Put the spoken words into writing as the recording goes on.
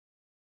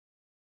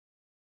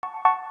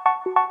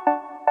They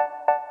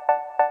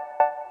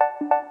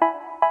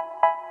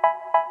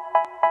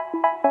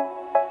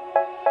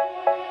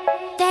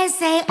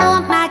say,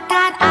 oh my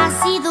God, I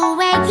see the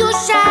way you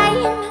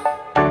shine.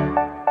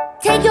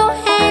 Take your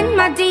hand,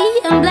 my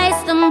dear, and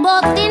place them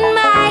both in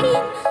mine.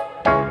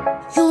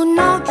 You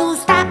know you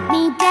stopped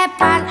me dead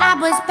while I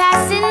was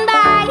passing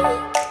by.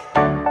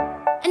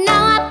 And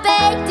now I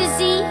beg to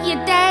see you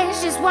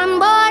dance just one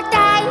more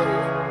time.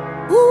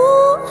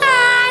 Ooh,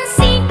 I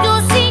see you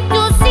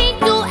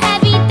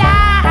every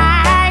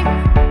time.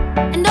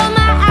 And oh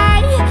my,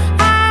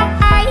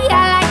 I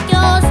like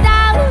your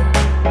style.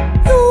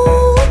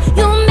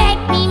 You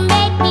make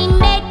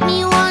me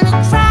wanna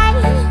cry.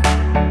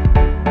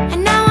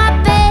 And now I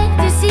beg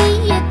to see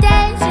you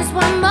dance just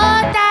one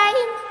more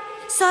time.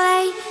 So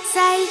they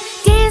say,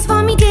 dance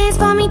for me, dance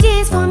for me,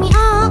 dance for me,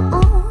 oh,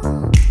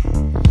 oh.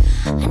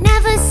 I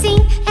never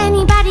seen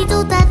anybody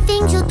do the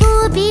things you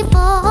do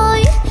before.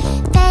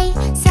 They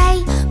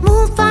say,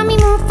 move for me,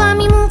 move for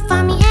me, move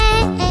for me,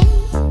 eh, eh.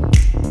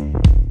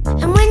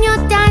 And when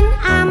you're done,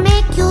 I'll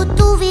make you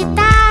do it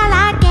all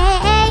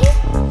again.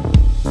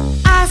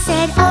 I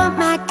said, oh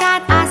my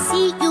God, I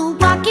see you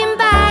walking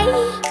by.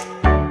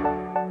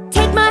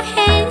 Take my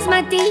hands,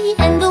 my dear,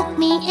 and look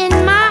me in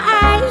my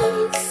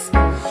eyes.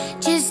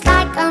 Just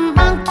like a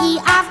monkey,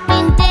 I've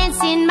been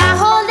dancing my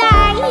whole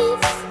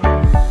life.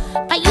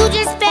 But you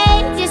just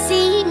beg to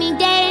see me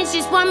dance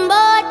just one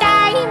more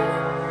time.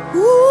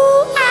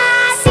 Ooh,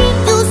 I see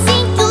you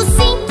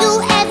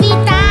every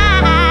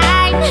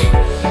time.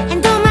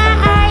 And oh my,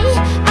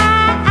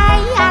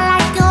 I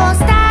like your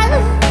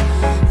style.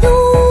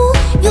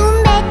 You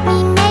make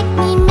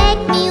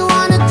me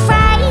wanna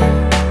cry.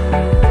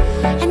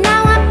 And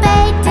now I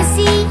beg to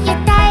see you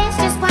dance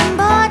just one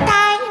more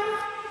time.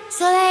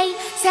 So they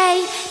say,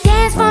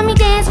 dance for me,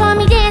 dance for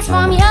me, dance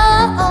for me,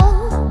 oh, oh.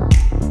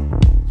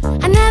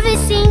 I never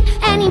seen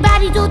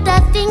anybody do the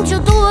things you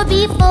do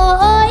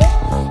before.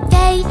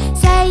 They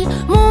say,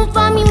 move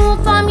for me, move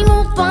for me,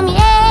 move for me,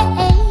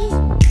 eh, eh.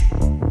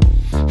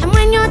 And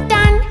when you're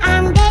done,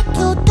 I'll make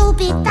you do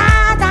it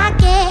all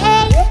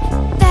again.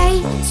 They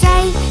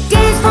say,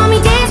 dance for me,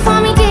 dance for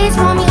me, dance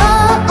for me, oh,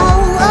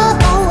 oh, oh,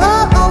 oh,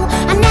 oh, oh.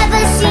 I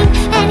never seen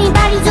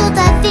anybody do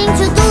the things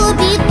you do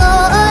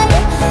before.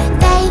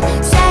 They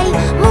say,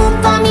 move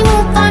for me,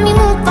 move for me,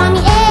 move for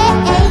me, eh,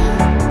 eh.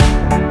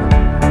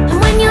 And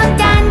when you're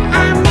done,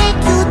 I'll make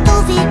you do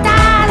it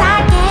all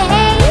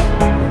again.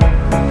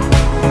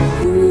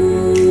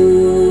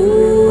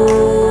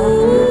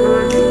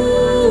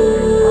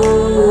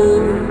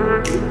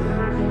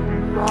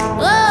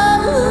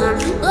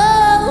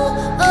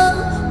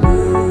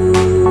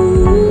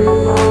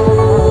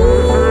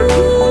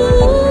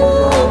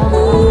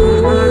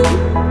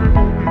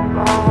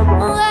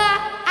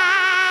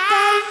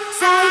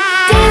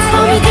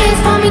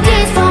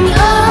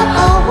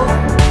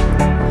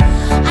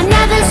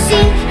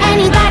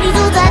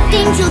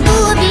 You do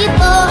it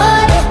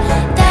before.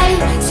 They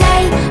say,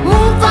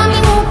 move for me,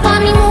 move for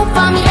me, move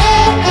for me,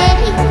 eh, eh.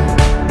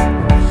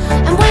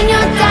 And when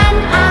you're done,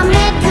 I'll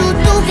make you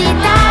do it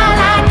all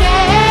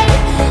again.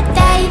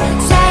 They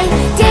say,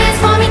 dance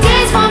for me,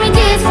 dance for me,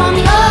 dance for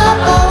me, oh,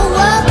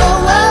 oh, oh, oh,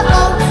 oh,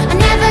 oh. I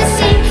never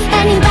seen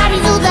anybody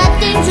do the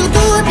things you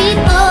do it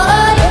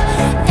before.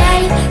 They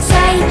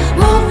say,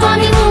 move for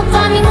me, move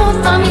for me, move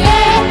for me,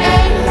 eh,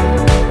 eh.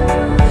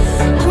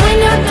 And when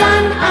you're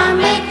done, I'll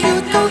make you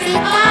do it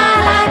all.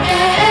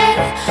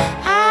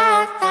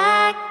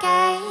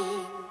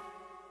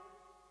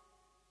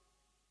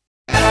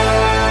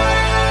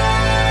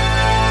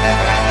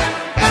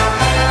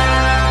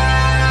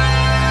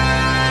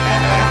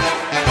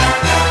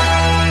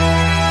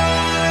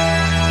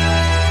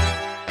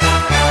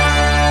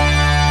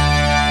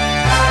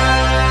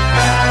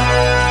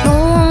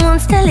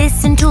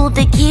 Listen to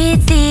the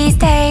kids these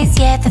days,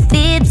 yeah, the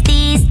fibs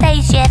these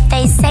days, yeah,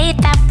 they say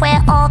that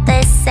we're all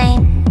the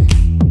same,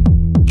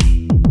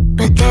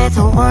 but they're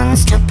the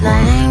ones to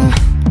blame.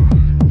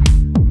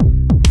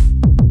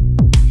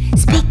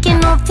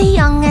 Speaking of the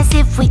young as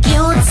if we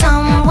killed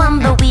someone,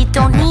 but we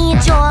don't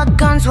need your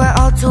guns, we're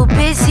all too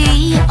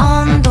busy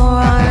on the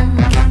run,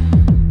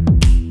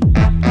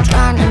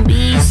 trying to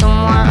be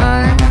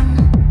someone.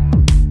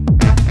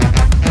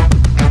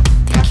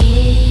 The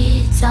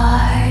kids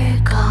are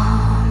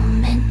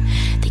coming,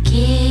 the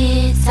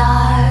kids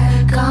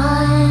are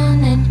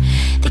gunning,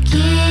 the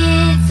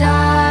kids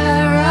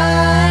are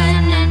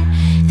running,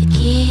 the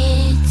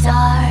kids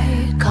are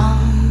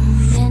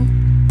coming,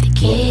 the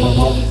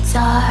kids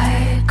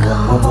are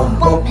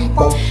coming,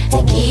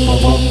 the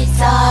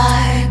kids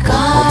are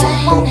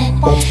gunning,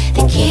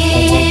 the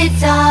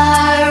kids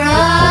are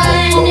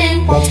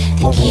running,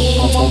 the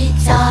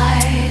kids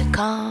are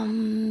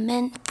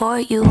coming for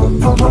you.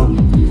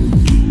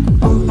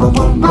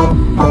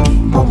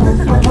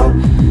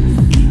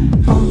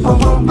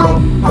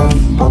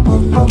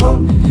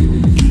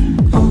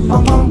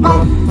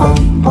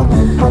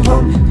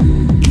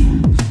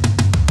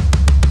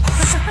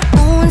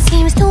 No one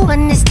seems to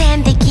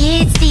understand the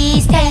kids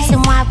these days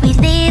and why we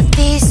live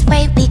this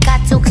way. We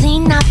got to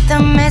clean up the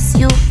mess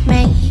you've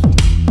made.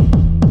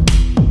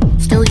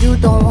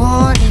 don't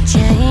wanna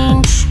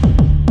change.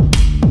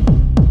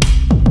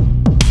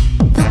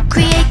 We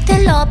create the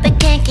law but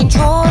can't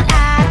control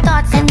our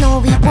thoughts. I know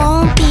we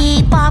won't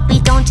be, but we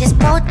don't just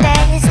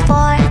protest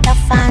for the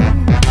fun.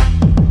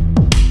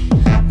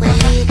 We're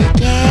here to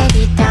get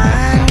it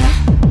done.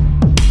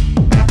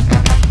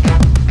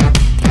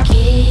 The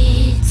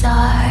kids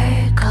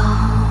are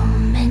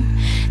coming,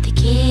 the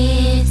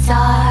kids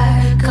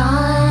are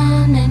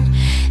gunning,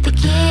 the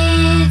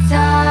kids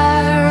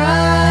are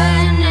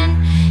running,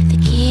 the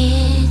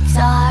kids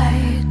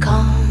are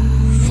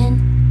coming,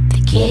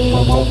 the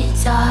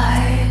kids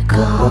are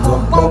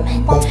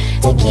coming,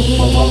 the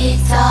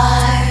kids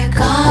are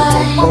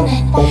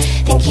gunning,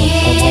 the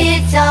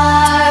kids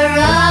are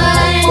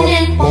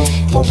running,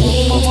 the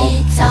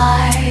kids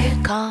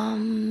are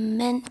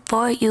coming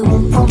for you.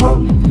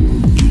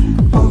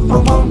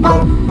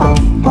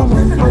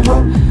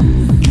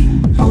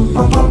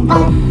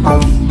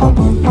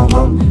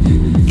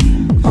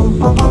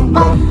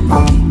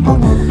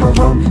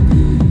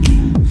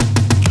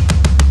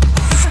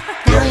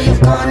 Now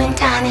you've gone and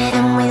done it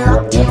and we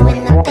locked you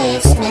in the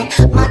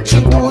basement.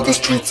 Marching through the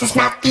streets is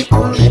not the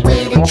only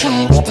way to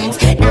change things.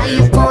 Now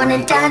you've gone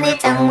and done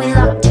it and we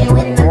locked you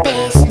in the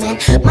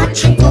basement.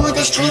 Marching through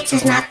the streets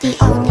is not the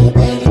only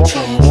way to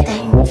change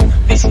things.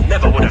 This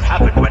never would have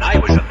happened when I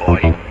was a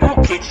boy. You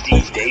kids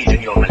these days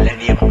and your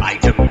millennium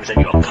items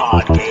and your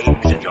card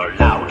games and your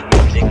loud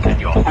music and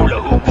your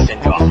hula hoops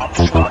and your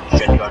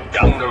hopscotch and your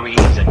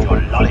dungarees and your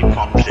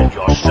lollipops and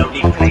your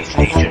Sony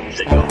PlayStations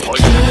and your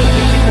voice.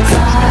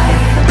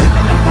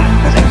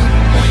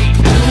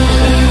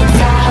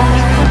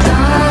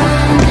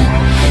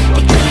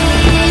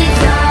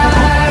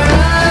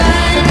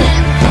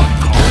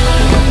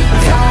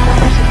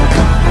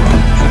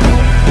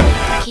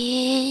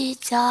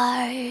 Kids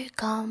are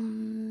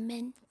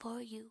coming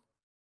for you.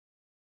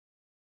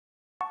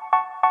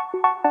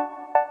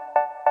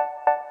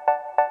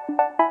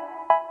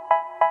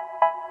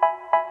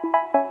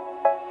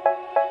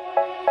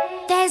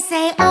 They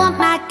say, oh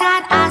my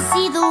God, I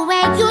see the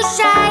way you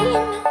shine.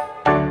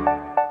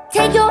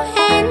 Take your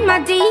hand, my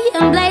dear,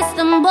 and place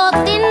them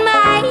both in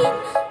mine.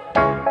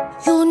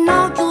 You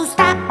know you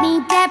stopped me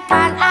dead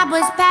while I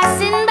was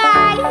passing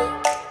by.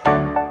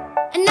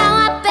 And now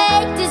I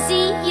beg to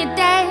see you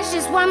dance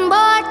just one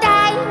more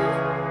time.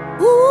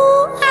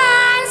 Ooh,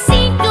 I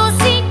see you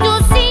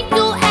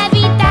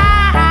every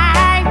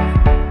time.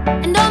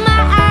 And oh my,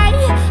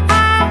 I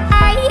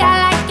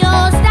like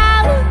your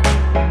style.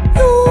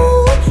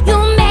 You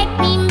make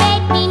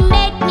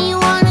me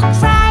wanna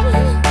cry.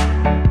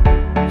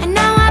 And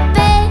now I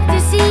beg to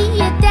see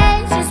you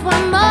dance just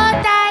one more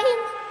time.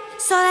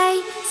 So they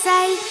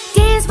say,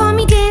 dance for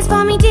me, dance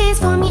for me, dance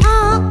for me,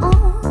 oh, oh.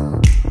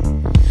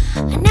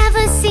 I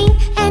never seen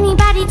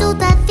anybody do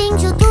the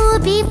things you do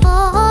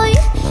before.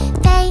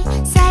 They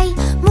say,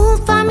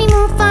 move for me,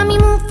 move for me,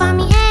 move for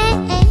me,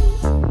 eh, eh.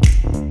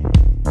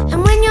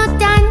 And when you're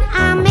done,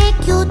 I'll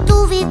make you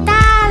do it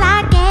all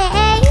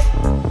again.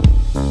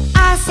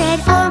 I said,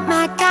 oh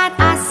my God,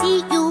 I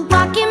see you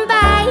walking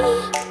by.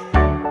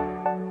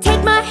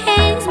 Take my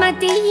hands, my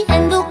dear,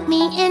 and look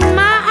me in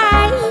my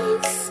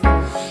eyes.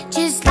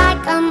 Just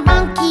like a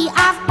monkey,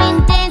 I've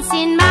been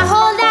dancing my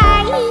whole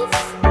life.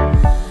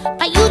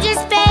 But you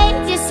just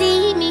beg to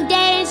see me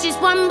dance just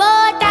one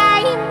more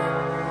time.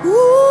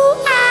 Ooh,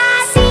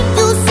 I see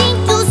you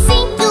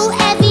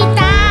every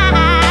time.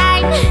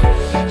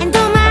 And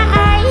oh my,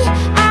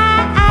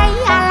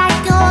 I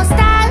like your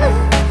style.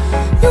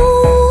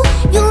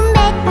 You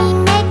make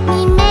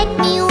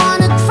me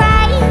wanna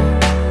cry.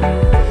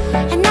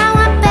 And now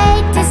I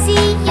beg to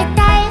see you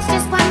dance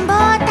just one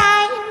more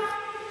time.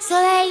 So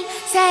they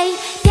say,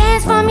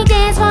 dance for me,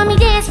 dance for me,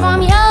 dance for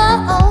me,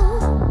 oh, oh.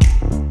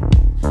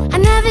 I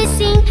never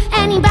seen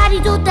anybody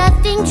do the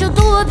things you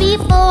do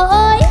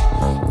before.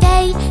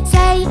 They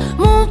say,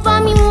 move for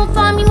me, move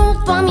for me,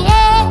 move for me,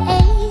 eh,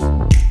 eh.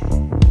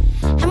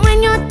 And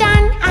when you're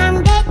done,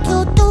 I'm back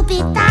you to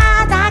be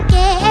that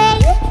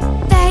again.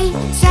 They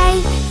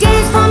say,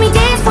 dance for me,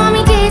 dance for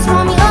me, dance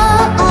for me,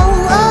 oh,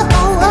 oh, oh,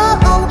 oh, oh,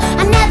 oh.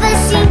 I never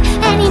seen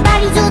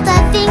anybody do the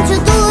things you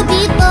do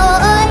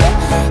before.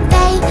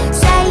 They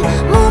say,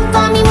 move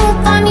for me, move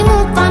for me,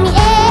 move for me,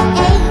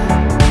 eh, eh.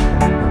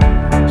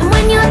 And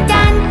when you're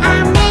done,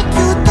 I'll make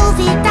you do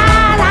it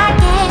all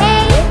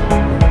again.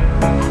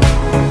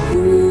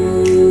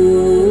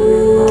 Ooh.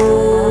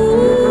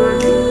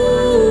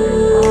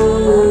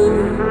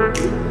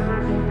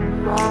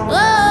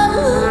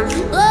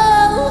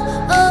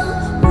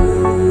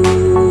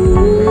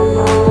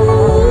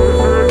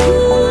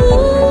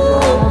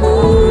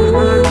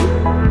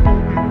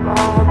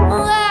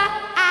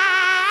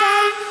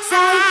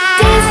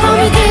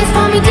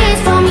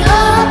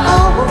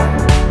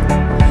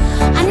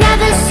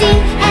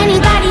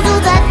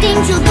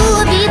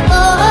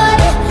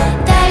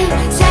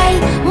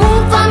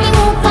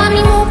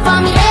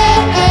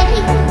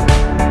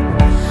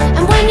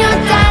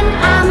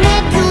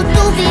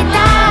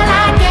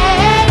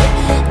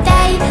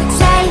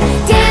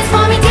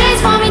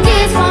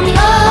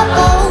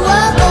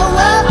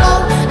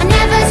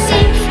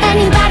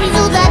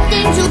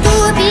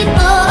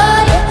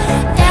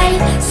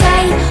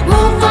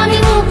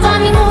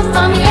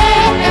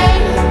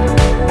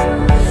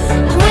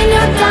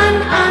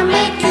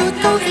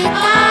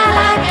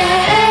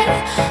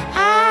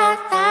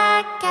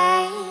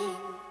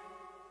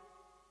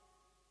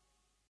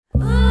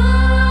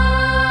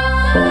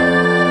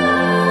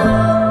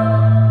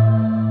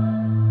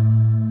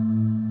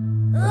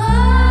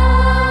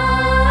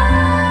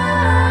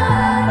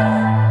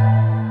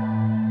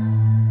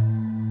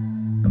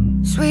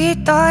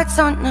 thoughts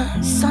on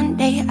a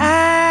Sunday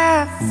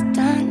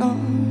afternoon.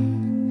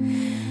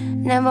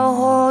 Never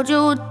hold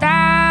you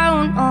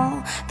down,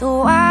 all the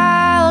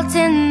while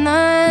telling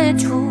the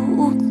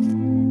truth.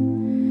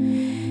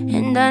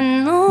 And I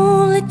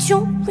know that you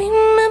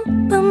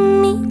remember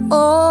me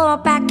all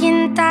back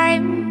in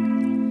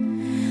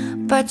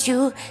time, but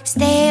you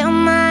stay on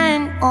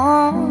mine,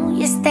 oh,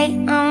 you stay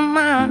on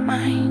my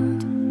mind.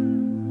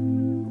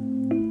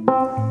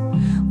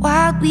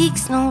 Wild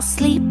weeks, no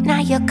sleep, now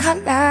you're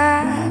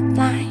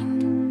colorblind,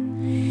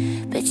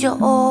 but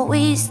you're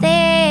always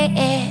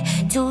there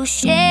to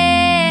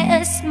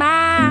share a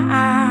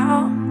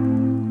smile.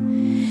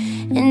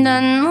 And I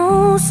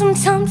know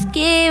sometimes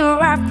get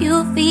rough,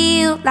 you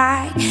feel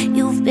like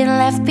you've been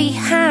left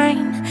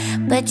behind,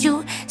 but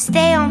you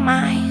stay on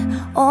my,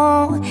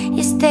 oh,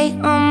 you stay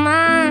on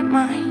my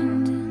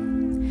mind.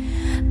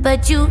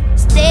 But you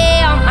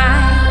stay on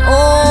my,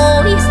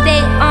 oh, you stay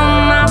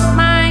on my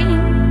mind.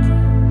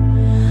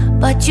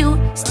 But you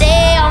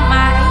stay on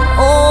my,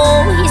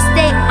 oh, you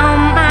stay on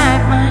my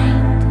mind.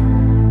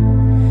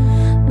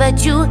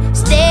 But you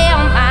stay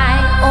on my,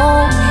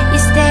 oh, you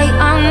stay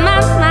on my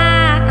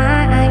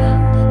mind.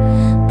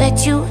 But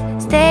you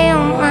stay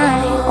on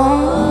my,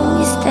 oh,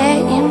 you stay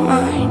in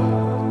mine.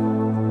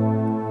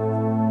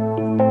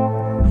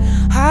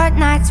 Hard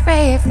nights,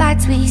 red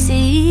lights, we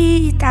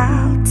sit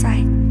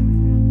outside,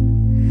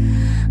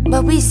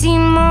 but we see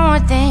more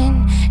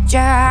than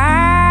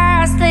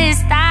just the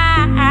stars.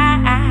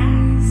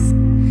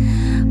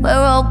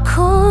 We're all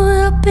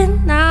caught up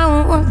in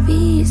our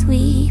fears.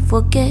 We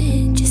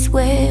forget just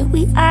where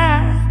we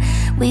are.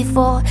 We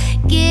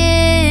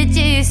forget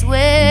just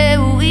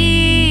where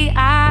we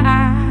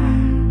are.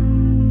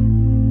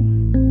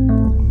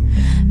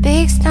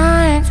 Big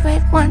steins,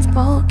 red ones,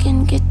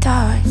 broken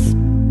guitars,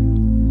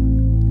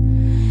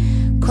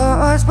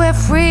 'cause we're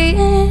free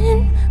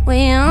and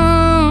we're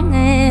young.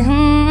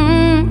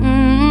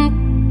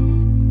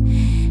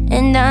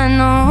 And I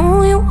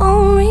know you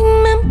won't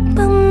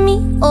remember me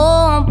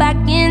all back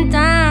in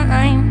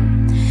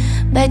time,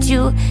 but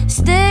you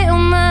stay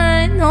on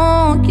mine,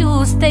 oh,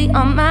 you stay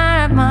on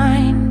my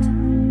mind.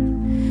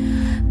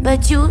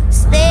 But you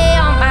stay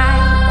on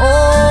mine,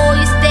 oh,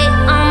 you stay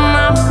on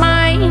my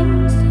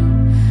mind.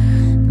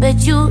 But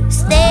you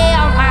stay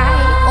on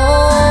mine,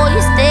 oh,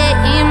 you stay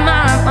in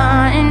my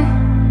mind.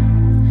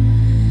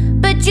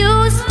 But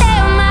you stay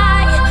on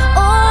mine,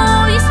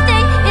 oh, you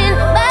stay in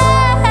my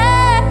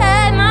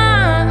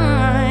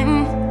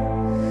mind.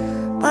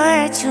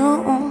 But you,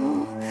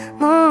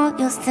 oh,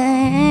 you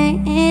stay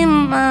in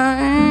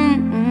mine.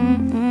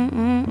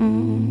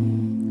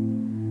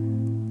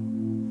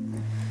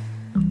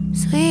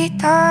 Sweet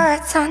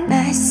thoughts on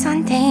that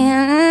Sunday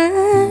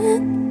afternoon.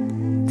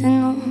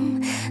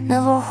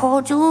 Never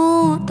hold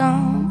you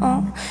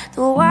down,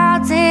 the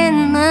wilds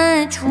and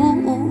the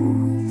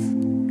truth.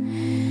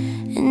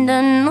 And I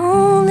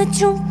know that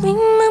you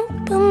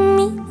remember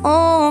me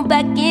all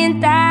back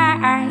in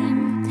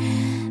time,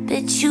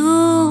 but you,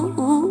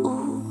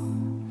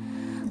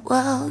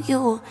 well,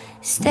 you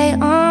stay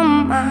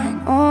on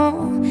mine,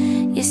 oh,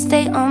 you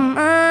stay on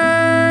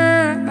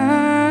mine,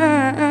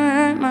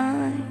 mine.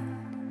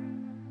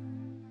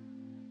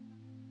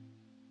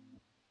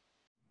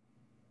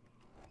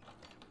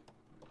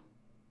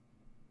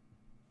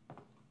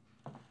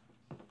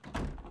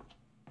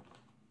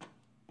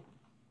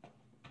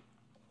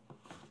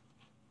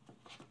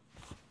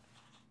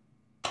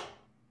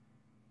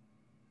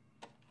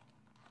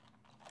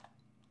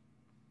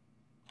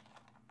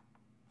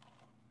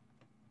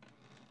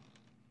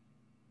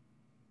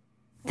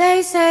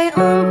 They say,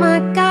 oh my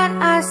God,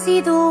 I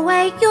see the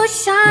way you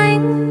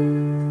shine.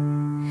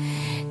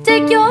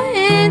 Take your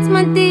hands,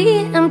 my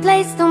dear, and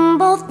place them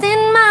both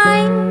in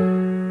mine.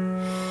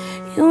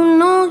 You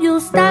know you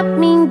stopped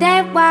me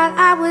dead while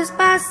I was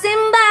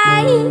passing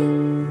by,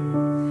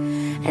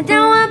 and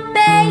now I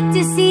beg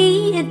to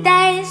see you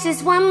dance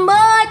just one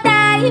more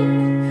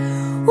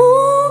time.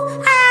 Ooh,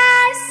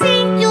 I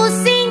sing you,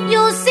 sing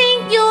you,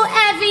 sing you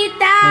every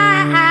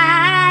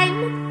time.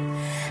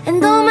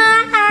 And oh my,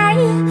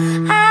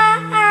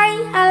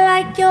 I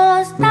like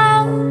your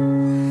style.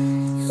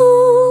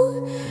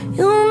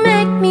 You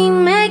make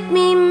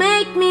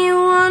me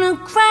wanna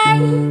cry.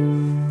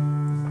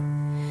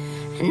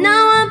 And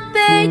now I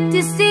beg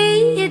to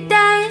see you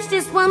dance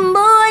just one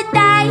more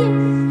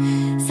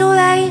time. So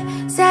they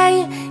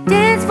say,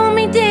 dance for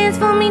me, dance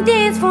for me,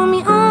 dance for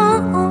me,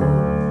 oh, oh.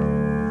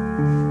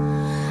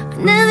 I've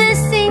never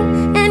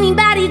seen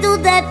anybody do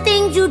the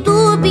things you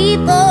do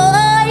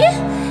before.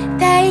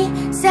 They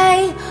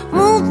say,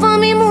 move for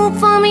me, move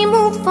for me,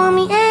 move for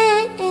me,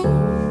 eh, eh.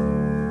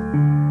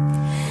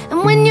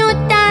 And when you're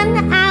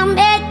done, I'll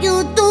make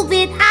you do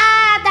it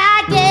all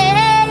again.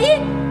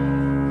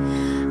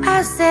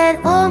 I said,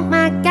 oh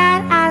my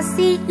God, I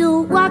see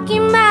you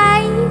walking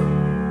by.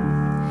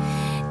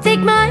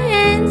 Take my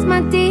hands,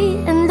 my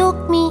dear, and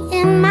look me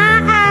in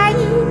my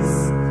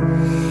eyes.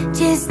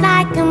 Just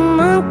like a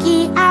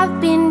monkey, I've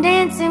been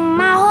dancing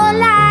my whole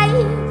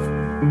life,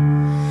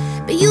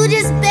 but you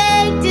just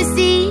beg to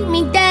see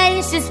me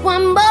dance just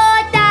one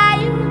more time.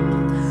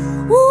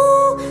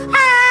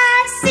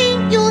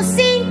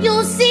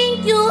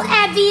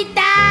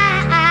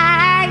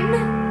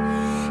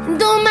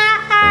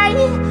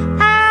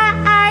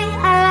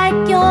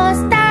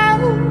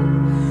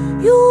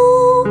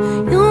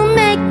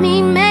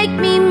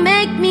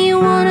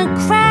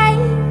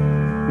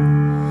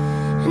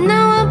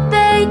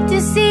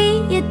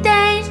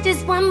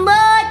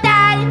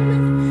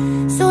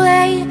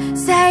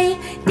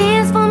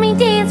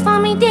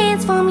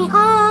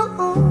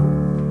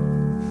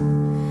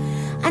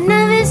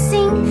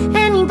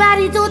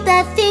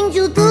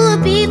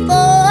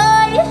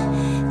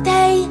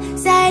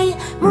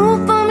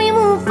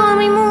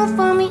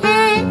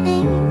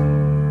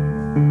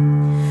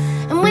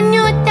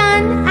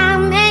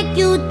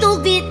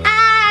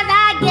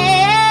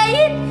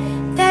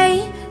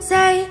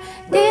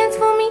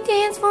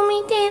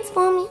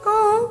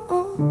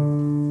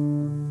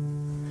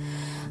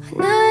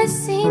 never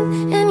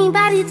seen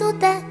anybody do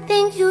the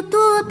things you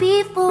do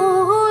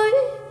before.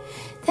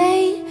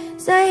 They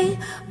say,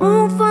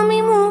 move for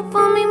me, move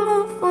for me,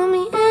 move for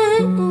me.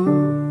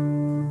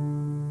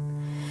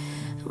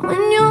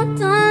 When you're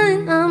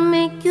done, I'll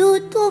make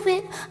you do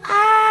it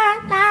all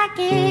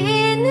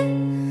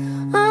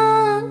again,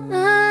 all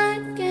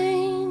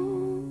again.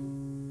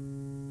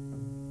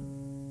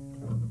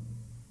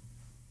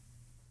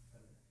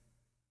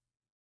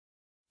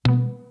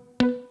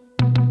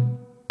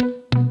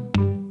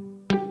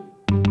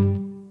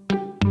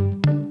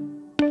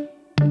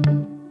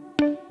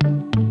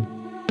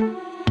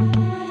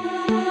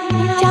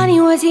 Johnny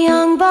was a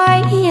young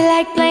boy, he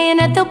liked playing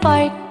at the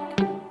park.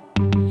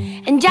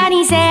 And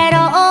Johnny said,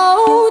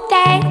 oh,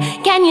 Dad,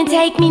 can you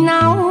take me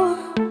now?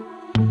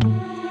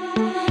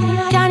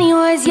 Johnny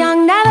was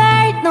young, never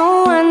heard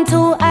no one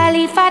too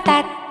early for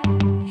that.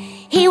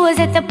 He was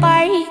at the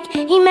park,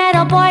 he met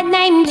a boy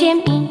named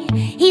Jimmy.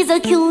 He's a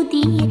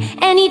cutie,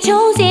 and he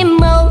chose him.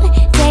 Oh,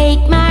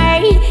 take my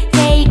heart,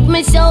 take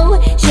my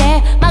soul,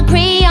 share my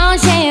crayon,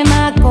 share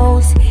my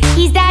goals.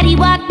 His daddy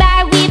walked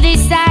by with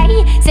his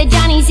sigh, said,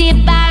 Johnny,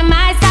 sit by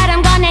my side,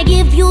 I'm gonna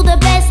give you the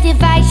best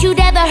advice you'd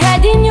ever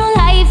heard in your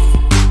life.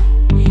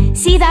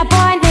 See that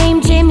boy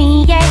named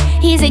Jimmy, yeah,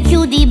 he's a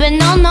cutie, but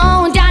no,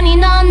 no, Johnny,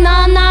 no,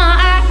 no, no.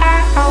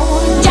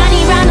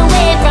 Johnny run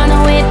away,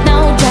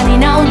 no, Johnny,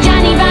 no.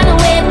 Johnny run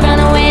away,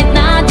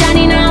 no,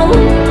 Johnny, no.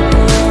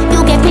 You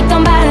get picked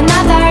on by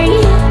another,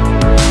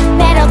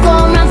 better go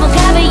run for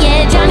cover,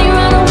 yeah. Johnny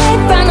run away,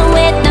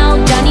 no,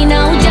 Johnny,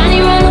 no.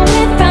 Johnny run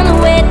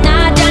away,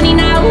 no, Johnny,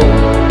 no.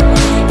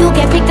 You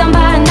get picked on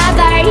by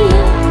another,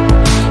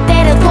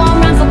 better go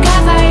run for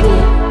cover.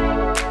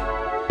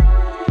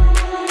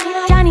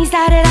 Johnny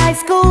started high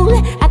school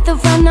at the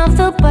front of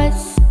the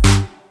bus.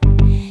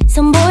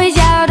 Some boys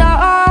yelled,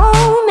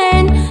 oh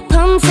man,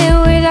 come sit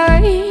with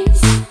us.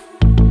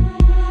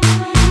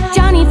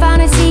 Johnny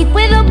found a seat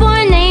with a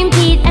boy named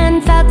Pete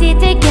and felt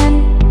it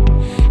again.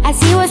 As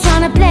he was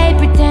trying to play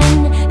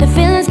pretend, the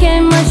feelings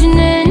came rushing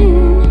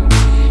in.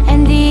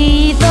 And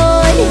he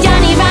thought,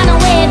 Johnny run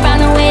away,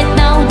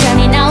 no,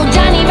 Johnny, no.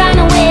 Johnny run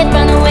away,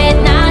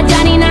 no,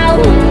 Johnny,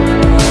 no.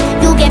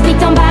 You get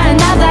picked on by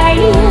another,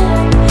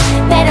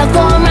 better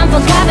go run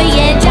for cover,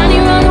 yeah. Johnny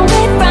run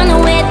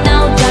away, no,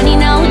 Johnny,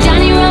 no.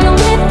 Johnny run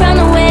away,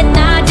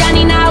 no,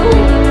 Johnny, no.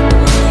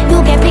 You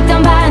get picked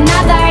on by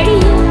another,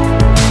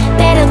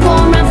 better go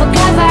run for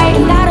cover.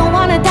 And I don't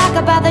wanna talk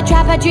about the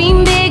trap, I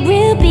dream big,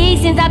 real big,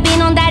 since I've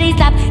been on daddy's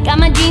lap. Got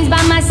my dreams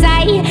by my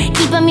side,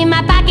 keep them in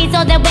my pocket,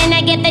 so that when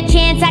I get the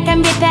chance I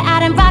can rip it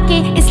out and rock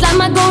it. It's like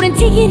my golden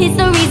ticket, it's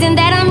the reason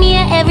that I'm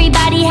here.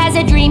 Everybody has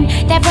a dream,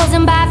 they're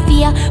frozen by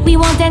fear. We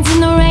won't dance in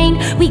the rain,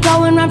 we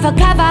go and run for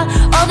cover.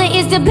 All there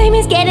is to blame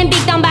is getting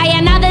picked on by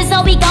another,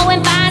 so we go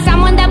and find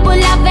someone that will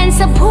love and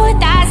support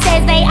us.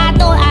 Says they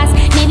adore us,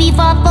 maybe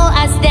fall for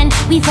us, then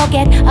we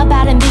forget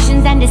about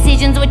ambitions and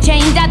decisions were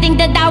changed. I think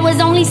that I was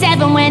only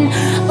 7 when,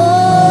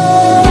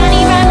 oh,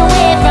 Johnny run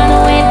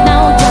away, no,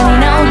 Johnny,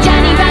 no.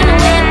 Johnny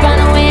run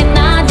away,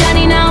 no,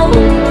 Johnny, no.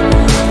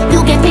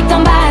 You get picked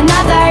on by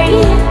another,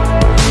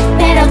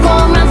 better go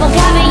run for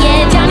cover,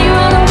 yeah. Johnny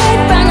run away,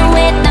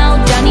 no,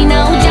 Johnny,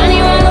 no. Johnny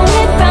run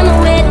away,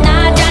 no,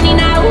 Johnny,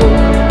 no.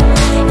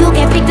 You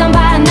get picked on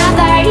by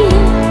another,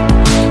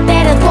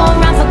 better go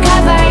run for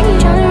cover.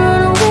 Johnny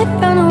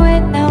run away,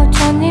 no,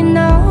 Johnny,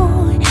 no.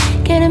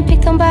 Getting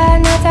picked on by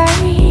another,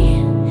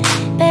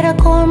 better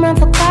go and run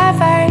for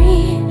cover.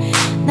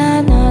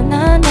 No, no,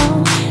 no,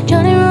 no.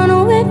 Johnny run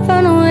away,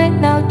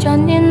 no,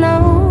 Johnny,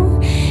 no.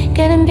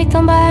 Getting picked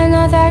on by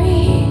another,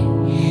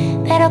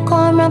 better go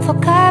and run for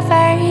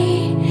cover.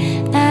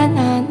 No,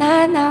 no,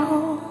 no, no.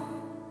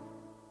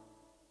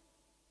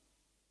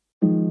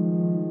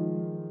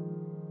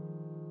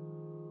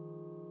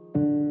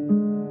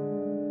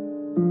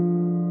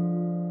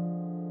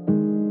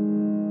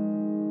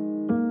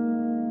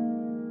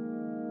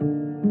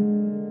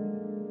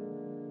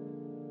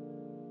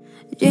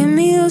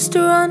 Jimmy used to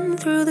run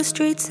through the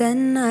streets at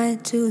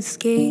night to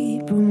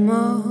escape from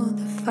all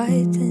the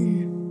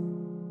fighting.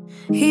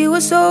 He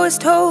was always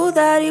told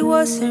that he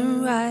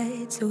wasn't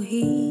right, so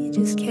he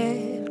just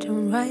kept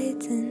on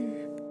writing.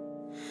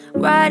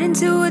 Writing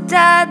to a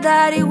dad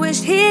that he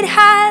wished he'd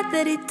had,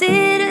 that he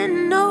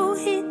didn't know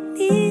he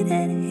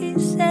needed. He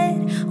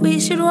said we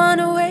should run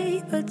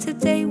away, but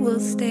today we'll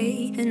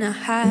stay. And I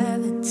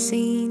haven't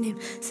seen him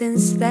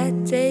since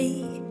that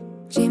day.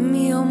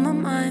 Jimmy on my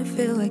mind,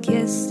 feel like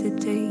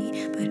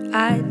yesterday, but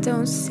I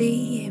don't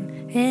see him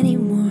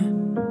anymore.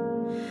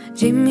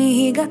 Jimmy,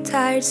 he got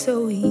tired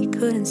so he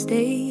couldn't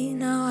stay.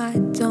 Now I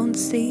don't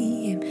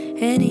see him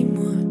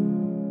anymore.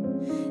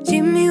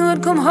 Jimmy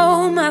would come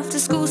home after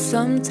school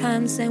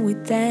sometimes, and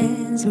we'd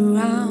dance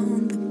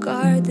around the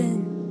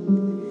garden.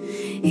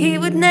 He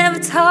would never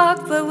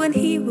talk, but when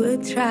he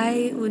would try,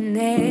 it would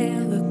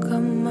never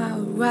come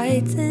out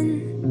writing.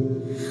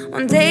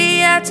 One day he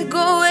had to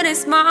go and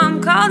his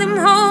mom called him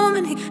home,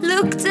 and he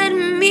looked at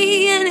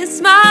me and he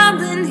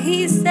smiled and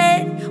he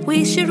said,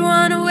 we should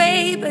run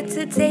away, but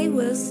today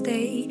we'll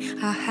stay.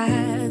 I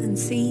haven't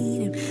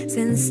seen him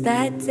since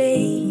that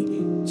day.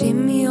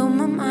 Jimmy on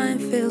my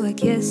mind, feel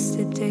like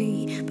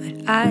yesterday,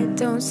 but I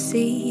don't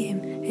see him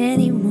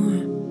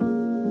anymore.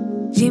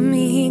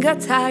 Jimmy, he got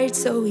tired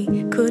so he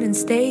couldn't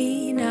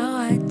stay. Now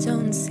I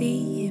don't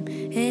see him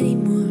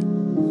anymore.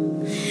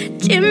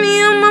 Jimmy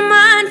on my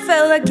mind,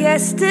 felt like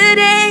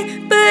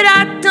yesterday, but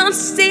I don't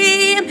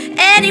see him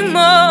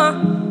anymore.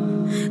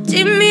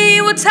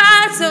 Jimmy was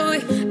tired so he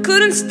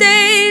couldn't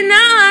stay.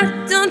 Now I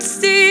don't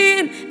see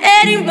him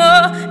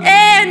anymore.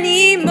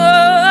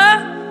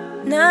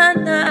 Nah,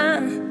 nah.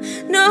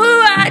 No,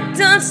 I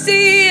don't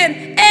see him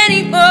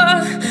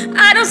anymore.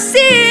 I don't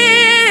see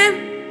him.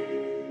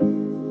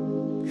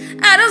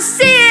 I don't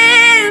see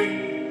him.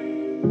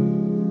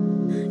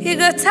 He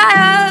got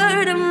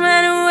tired and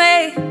ran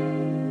away.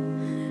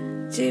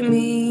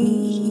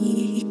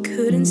 Jimmy, he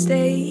couldn't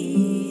stay.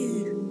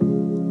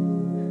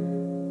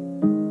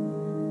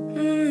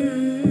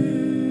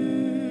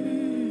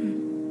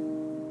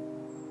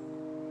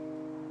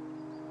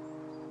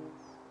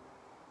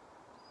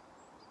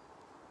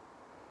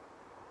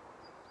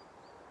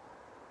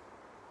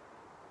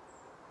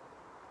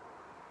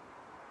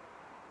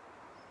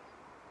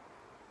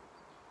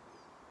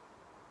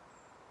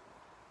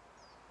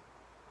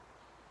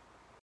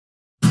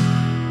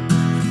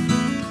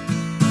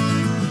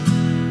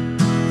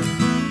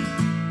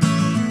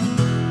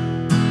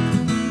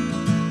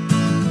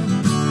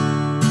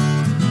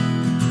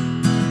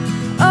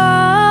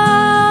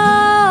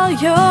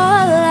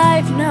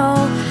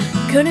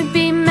 Couldn't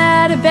be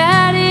mad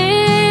about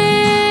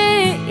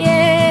it,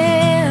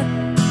 yeah.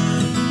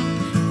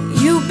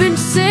 You've been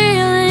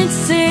sailing,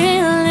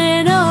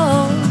 sailing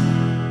on.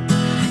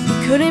 You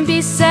couldn't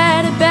be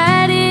sad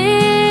about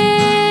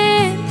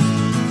it.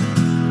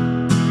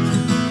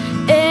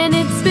 And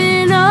it's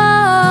been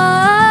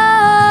all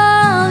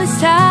this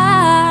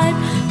time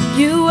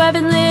you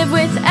haven't lived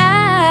without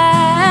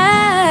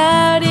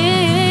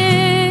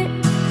it.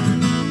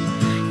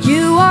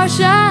 You are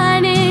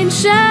shining,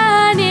 shining.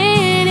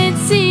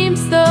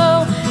 Seems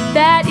though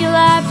that your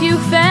life you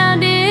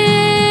found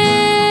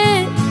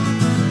it.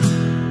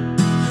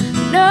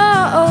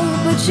 No,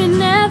 but you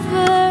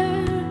never,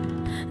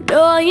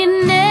 no, you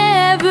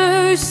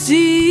never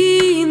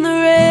seen the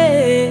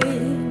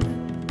rain.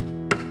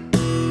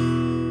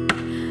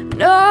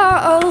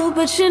 No,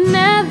 but you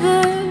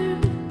never,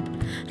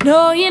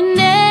 no, you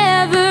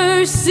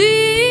never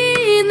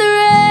seen the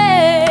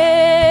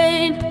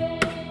rain.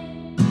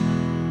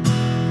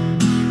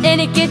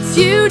 And it gets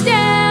you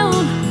down,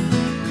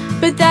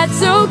 but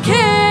that's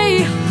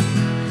okay.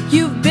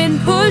 You've been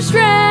pushed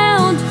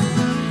round,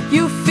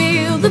 you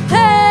feel the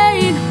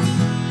pain.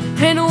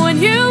 And when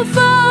you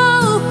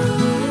fall,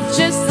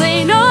 just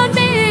lean on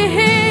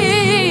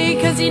me.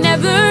 Cause you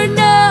never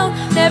know,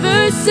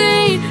 never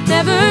seen,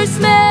 never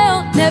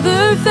smelled,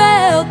 never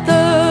felt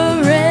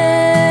the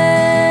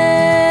rain.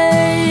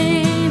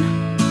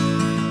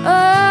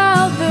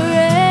 Oh, the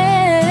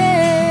rain.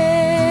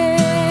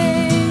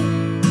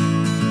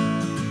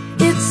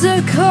 It's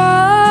a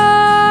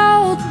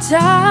cold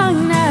dark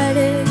night,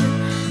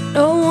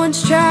 no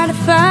one's trying to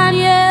find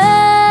you.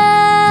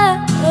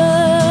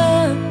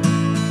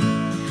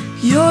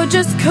 You're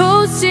just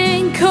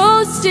coasting,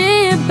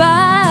 coasting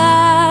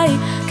by,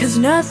 cause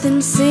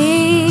nothing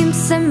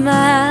seems to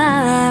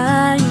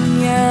mind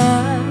you.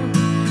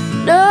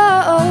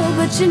 No,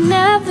 but you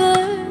never,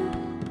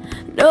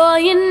 no,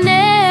 you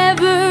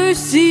never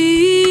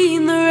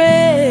seen the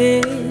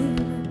rain.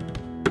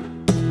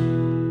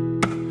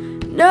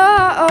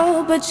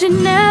 No, but you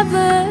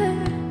never,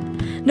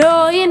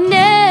 no, you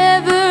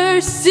never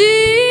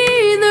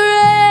seen the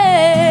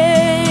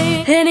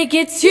rain. And it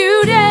gets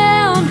you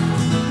down,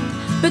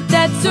 but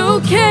that's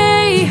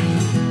okay.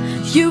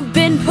 You've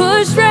been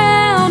pushed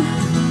round,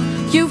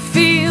 you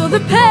feel the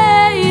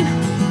pain.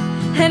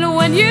 And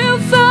when you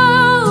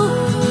fall,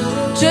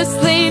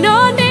 just lean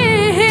on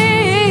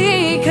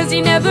me. Cause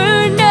you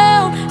never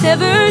know,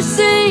 never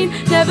seen,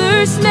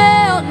 never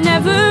smelled,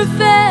 never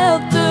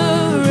felt the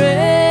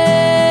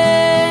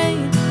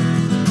rain.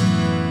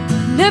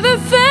 Never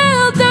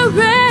felt the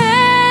rain.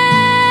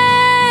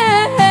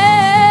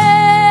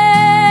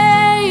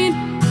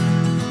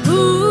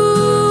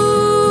 Ooh,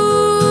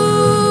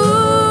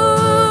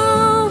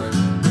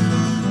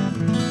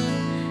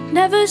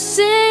 never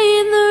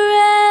seen the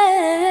rain.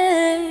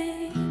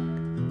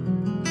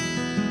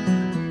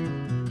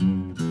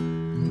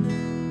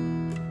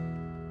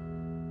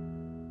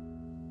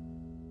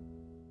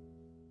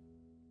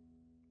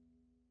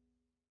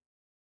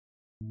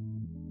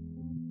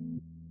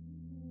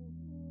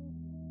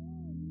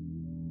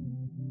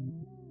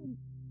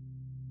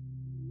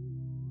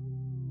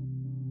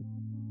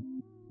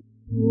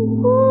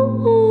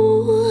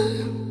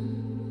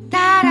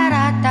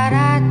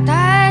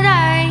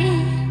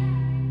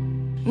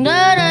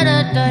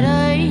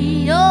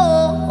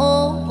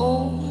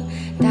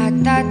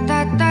 da da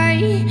da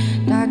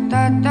da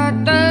da da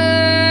da.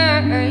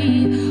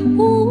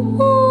 Ooh,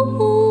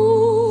 ooh,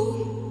 ooh.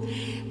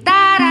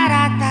 Da da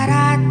da da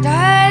da da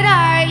da.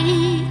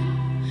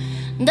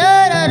 Da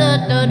da da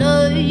da da.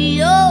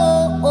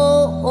 Oh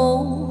oh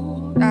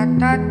oh. Da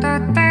da da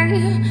da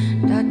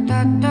da da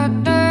da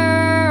da.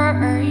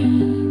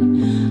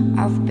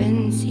 I've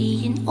been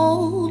seeing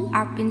all.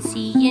 I've been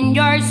seeing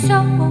your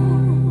soul.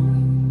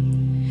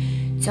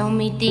 Tell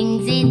me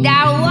things that I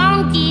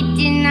won't get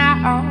to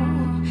know.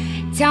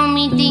 Tell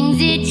me things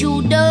that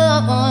you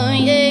done,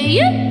 yeah,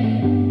 yeah.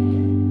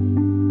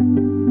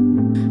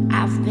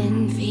 I've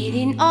been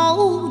feeling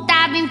old,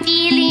 I've been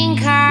feeling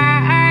cold.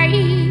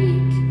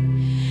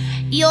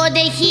 You're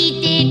the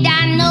heat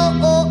that I know.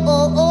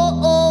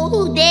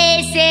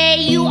 They say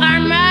you are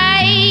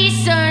my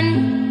sun.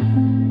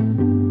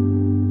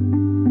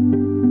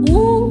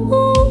 Ooh,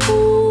 ooh,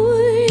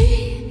 ooh.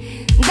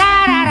 Da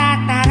da da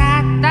da da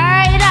da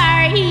da.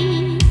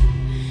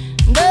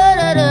 Da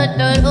da da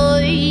da da.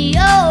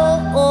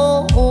 Oh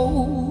oh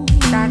oh.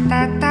 Da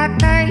da da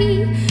da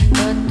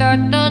da da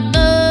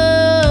da.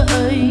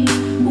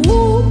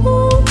 Ooh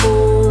ooh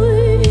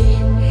ooh.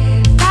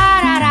 Da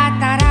da da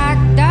da da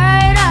da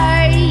da.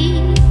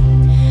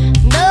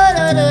 Da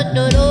da da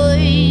da da.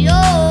 Oh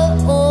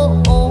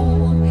oh oh.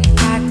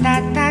 Da da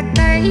da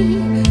da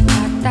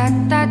da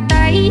da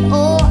da.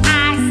 Oh, I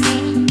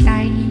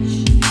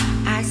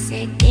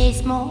said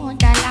there's more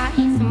than life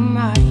from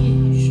us.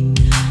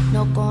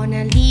 Not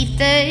gonna leave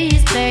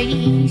this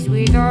place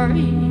with us.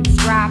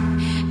 Drop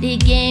the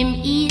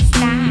game is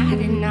not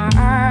enough.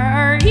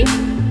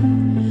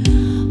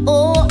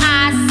 Oh,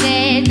 I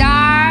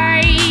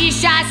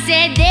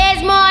said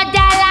there's more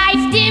than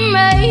life than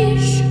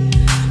us.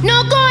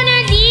 Not gonna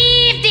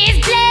leave this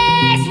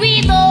place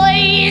with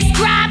us.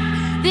 Drop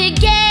the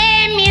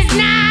game is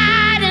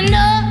not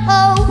enough.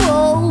 Oh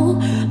oh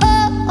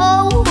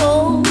oh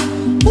oh.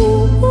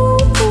 Ooh ooh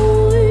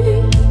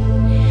ooh.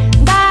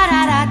 Da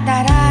da da da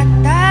da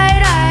da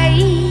da.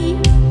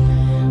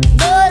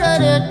 Da da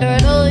da da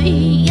da.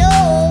 Yo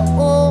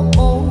oh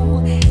oh.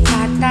 Da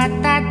da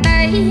da da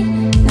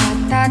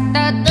da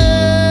da da.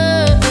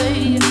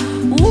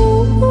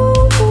 Ooh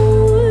ooh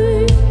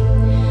ooh.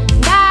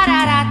 Da da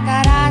da da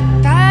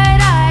da da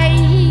da.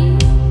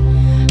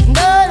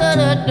 Da da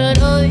da da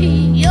da.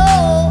 Yo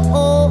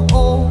oh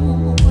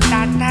oh.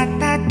 Da da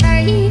da da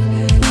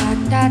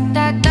da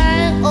da da.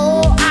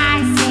 Oh, I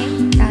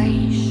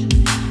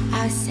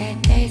said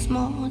there's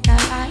more than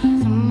life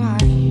from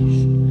us.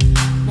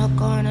 Not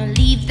gonna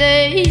leave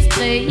this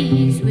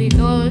place with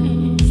us.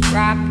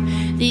 Drop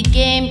the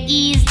game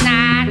is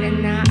not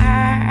enough.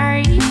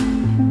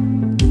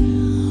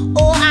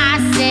 Oh, I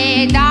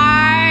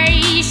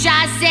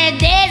said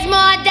there's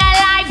more than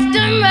life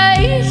than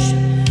us.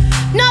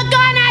 Not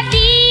gonna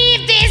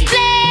leave this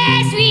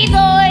place with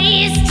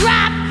us.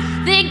 Drop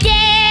the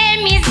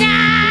game is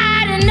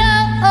not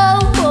enough. Oh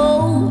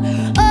oh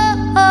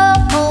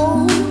oh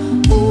oh.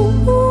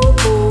 Ooh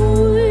ooh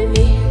ooh.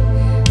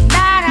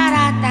 Da da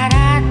da da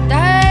da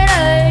da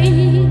da.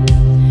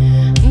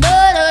 Da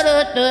da da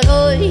da da.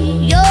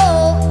 Yo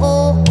oh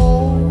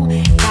oh.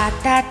 Da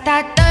da da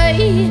da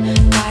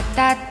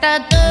da da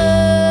da.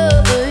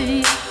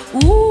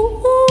 Ooh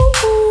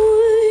ooh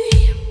ooh.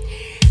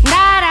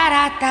 Da da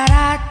da da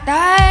da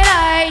da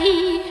da.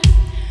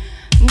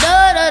 Da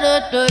da da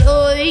da da.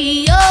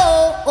 Yo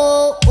oh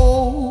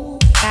oh.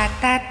 Da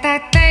da da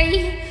da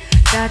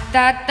da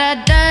da da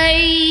da.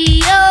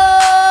 Yo,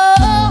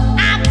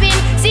 I've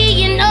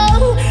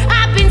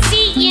been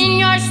seeing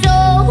your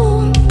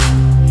soul.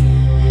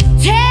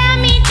 Tell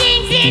me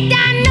things that I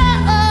know.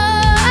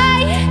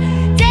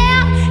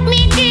 Tell me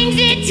things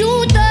that you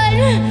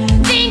done.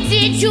 Things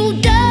that you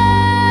done.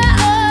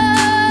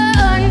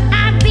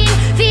 I've been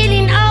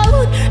feeling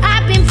old.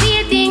 I've been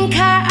feeling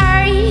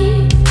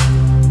cold.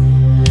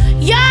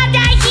 You're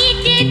the heat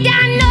that I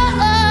know.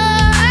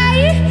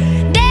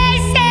 They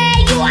say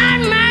you are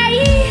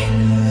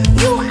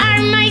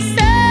my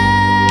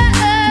son.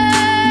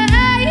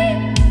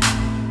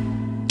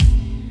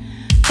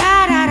 Da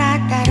da da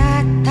da da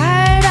da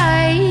da.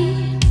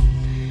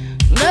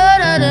 Da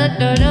da da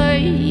da da.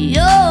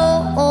 Yo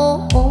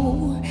oh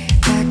oh.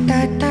 Da da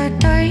da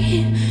da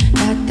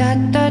da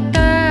da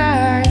da.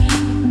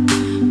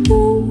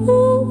 Ooh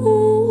ooh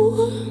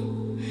ooh.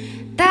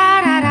 Da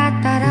da da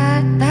da da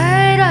da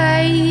da.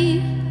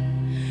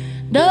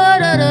 Da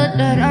da da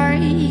da da.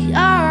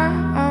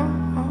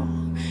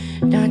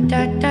 Da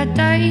da da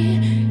da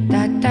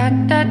da da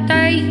da da.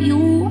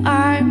 You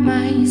are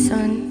my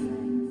son.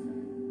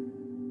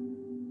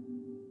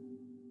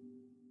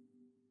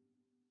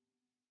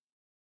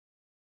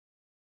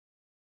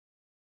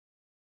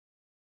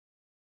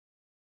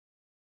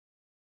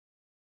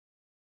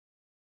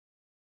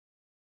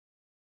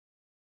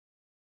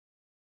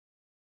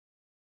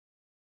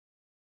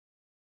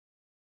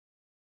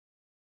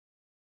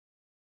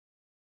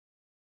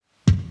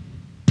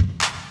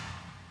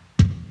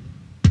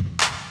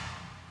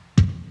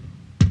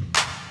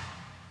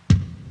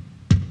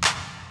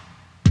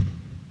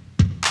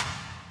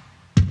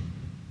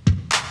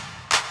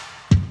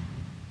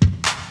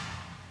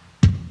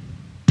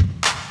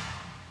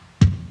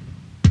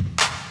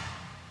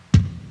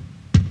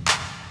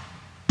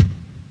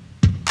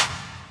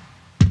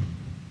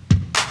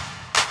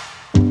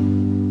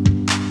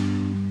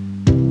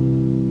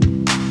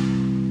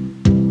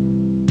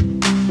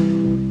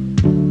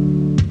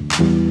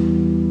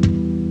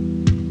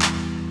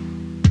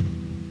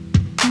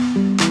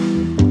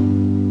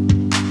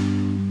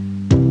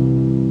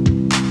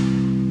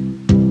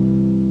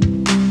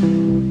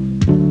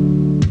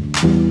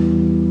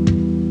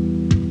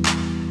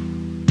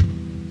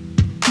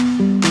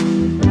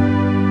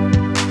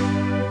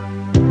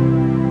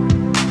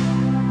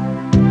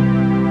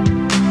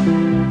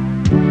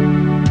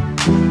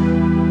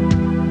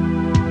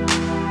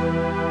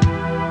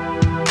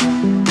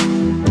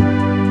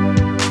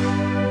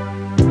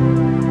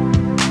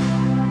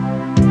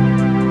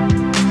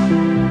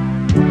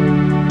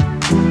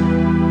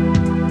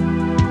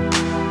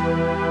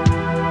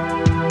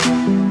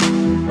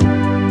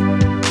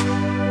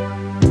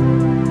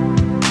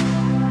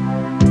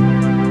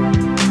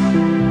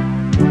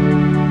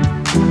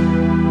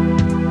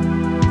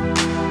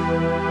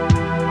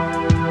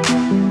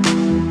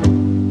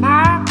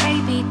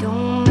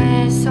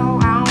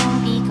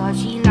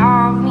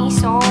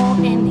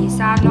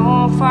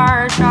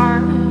 for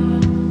sure.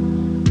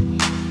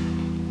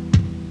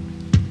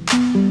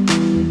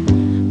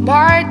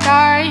 But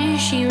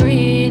does she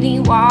really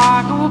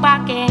want to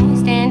back and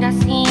stand to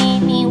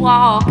see me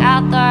walk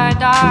out the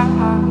door?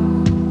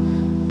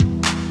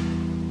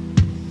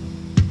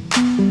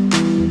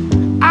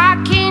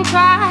 I can't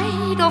try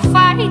to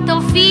fight the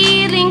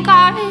feeling,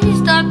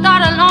 cause the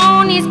thought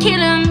alone is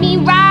killing me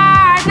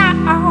right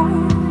now.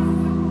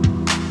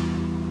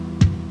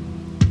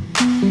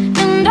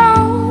 And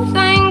oh,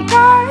 thank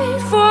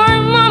God for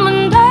Mom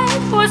and Dad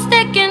for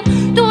sticking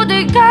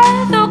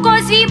together,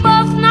 cause we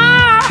both know.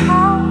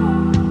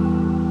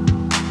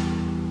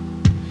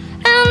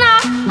 And now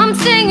I'm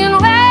singing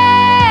way,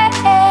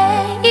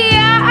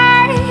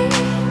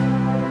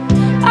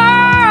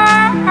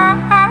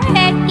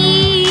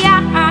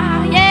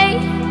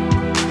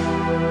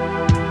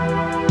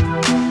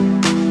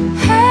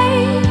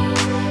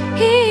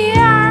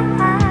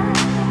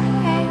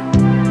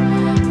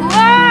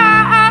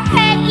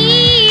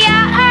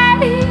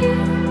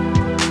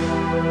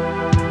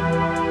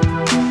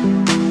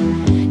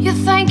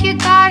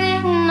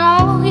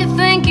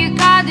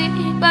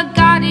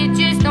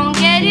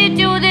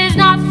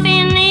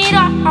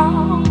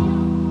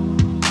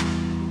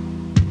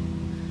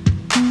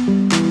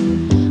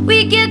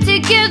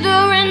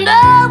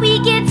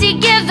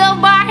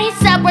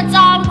 it's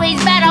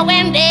always better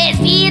when there's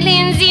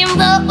feelings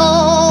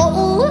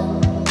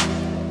involved.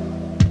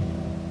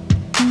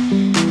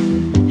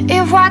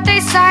 If what they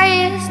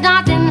say is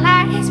nothing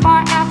lasts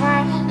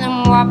forever,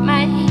 then what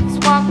makes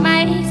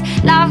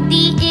love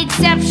the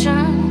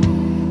exception?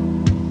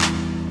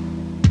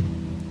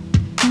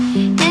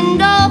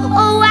 And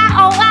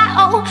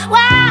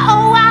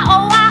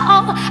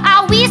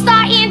are we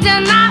starting to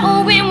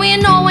know when we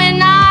know we're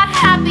not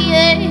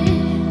happy?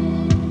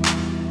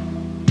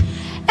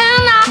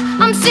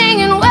 I'm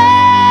singing way,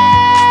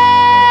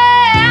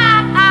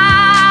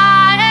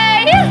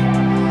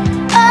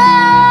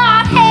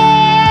 oh hey,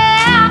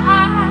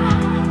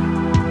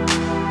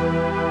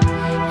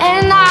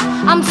 and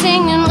I'm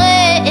singing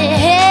way,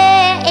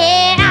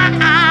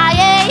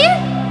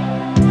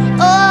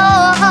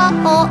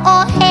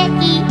 oh hey,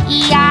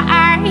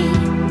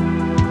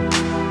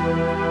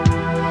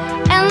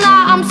 and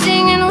I'm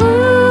singing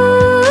ooh.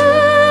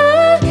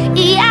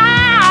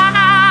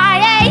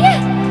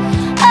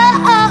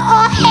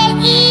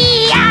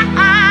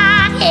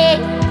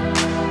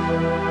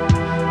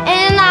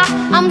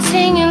 I'm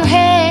singing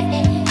hey,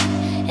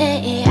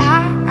 hey,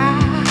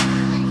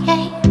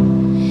 hey,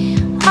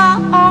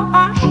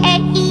 oh, hey,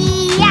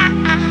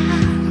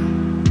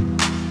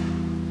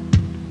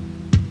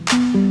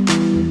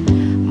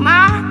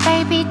 my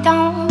baby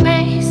don't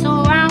mess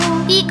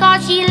around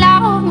because she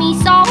loves me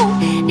so.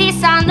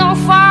 This I know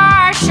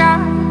for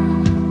sure.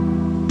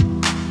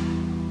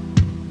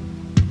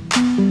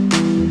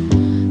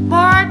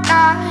 But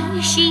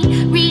does she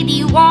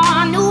really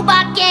want to,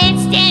 but can't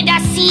stand to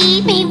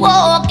see me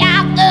walk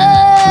out the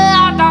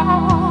door?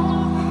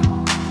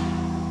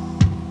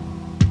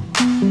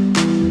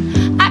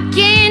 I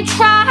can't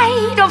try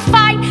to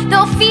fight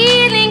the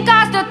feeling,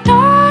 cause the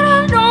thought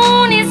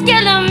alone is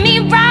killing me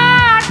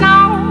right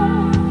now.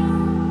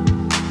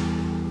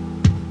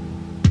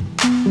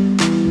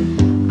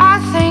 I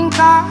thank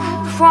God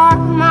for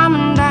Mom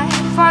and Dad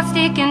for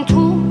sticking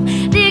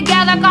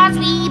together, cause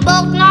we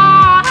both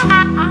know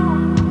how.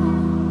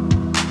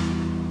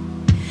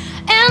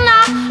 And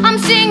now I'm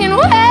singing way,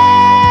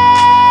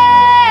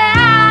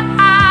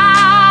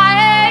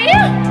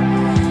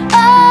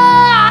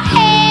 oh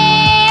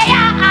hey,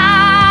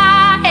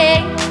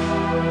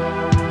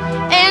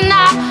 and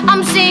now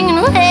I'm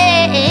singing way,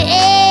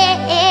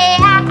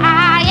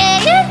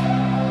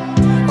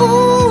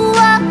 ooh,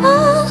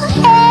 oh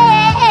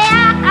hey,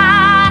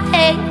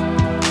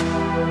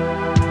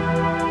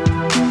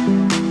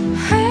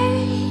 hey,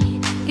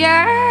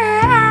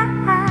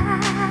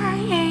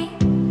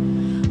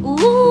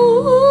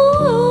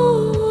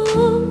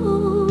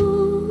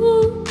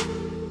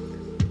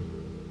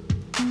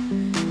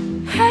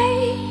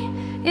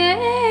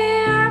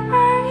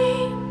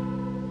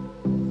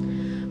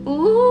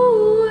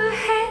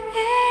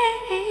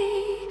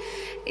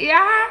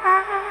 yeah.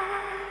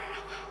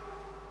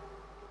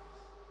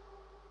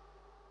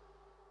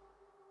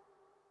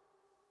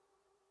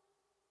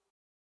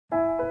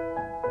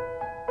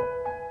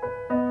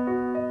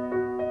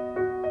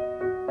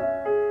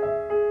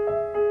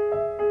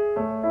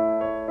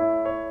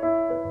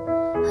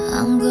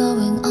 I'm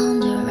going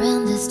under,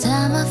 and this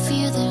time I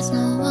fear there's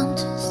no one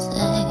to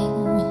save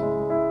me.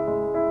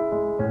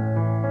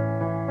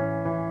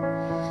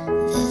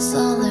 This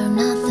all or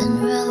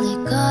nothing really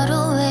got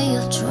a way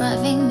of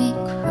driving me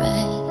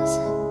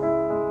crazy.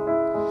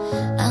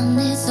 I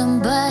need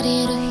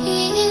somebody to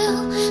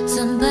heal,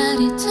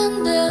 somebody to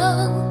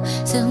know,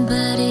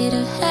 somebody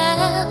to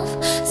have,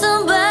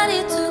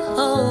 somebody to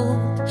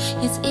hold.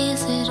 It's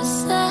easy to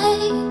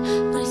say,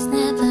 but it's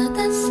never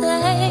the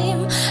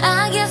same.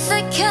 I guess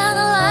I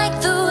kinda like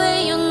the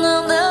way you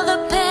numb the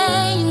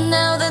pain.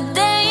 Now the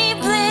day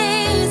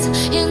bleeds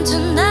into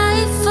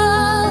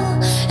nightfall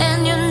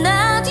and you're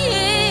not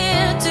here.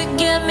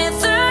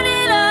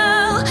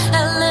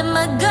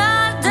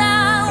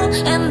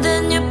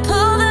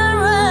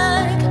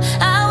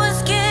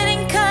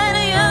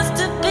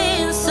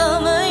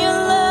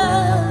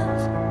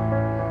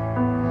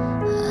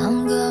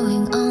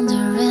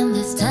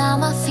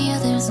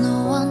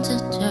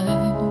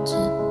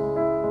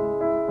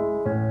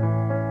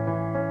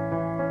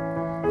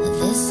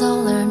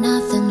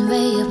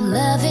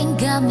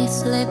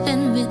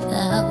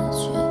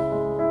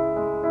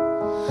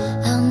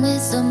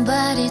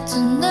 to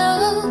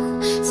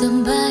know,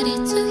 somebody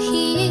to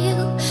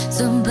heal,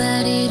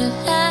 somebody to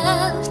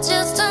have,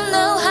 just to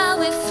know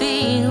how it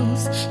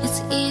feels.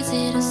 It's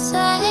easy to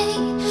say,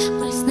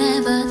 but it's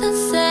never the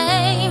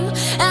same.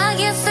 I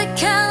guess I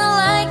kinda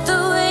like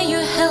the way you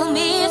help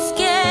me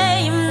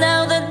escape.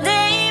 Now the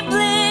day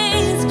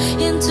bleeds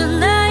into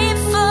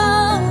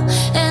nightfall,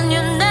 and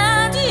you're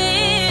not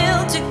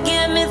here to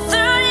get me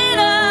through it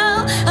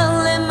all.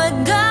 I'll let my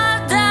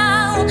guard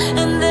down,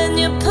 and then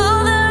you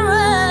pull the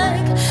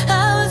rug.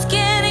 I was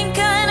getting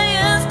kinda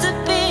used to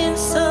being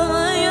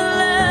someone you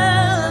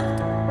loved,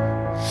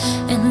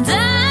 and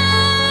I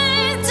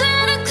try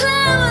to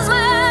close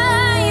my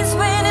eyes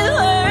when it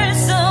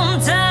hurts.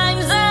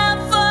 Sometimes I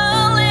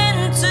fall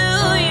into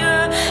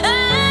your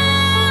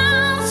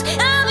arms.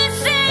 I'll be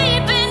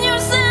safe in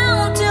your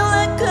sound till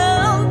I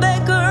come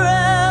back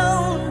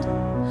around.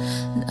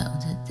 Now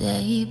the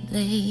day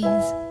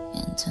bleeds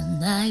into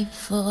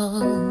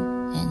nightfall,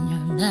 and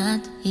you're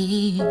not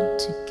here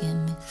to get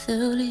me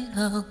through it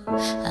all.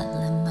 I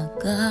let my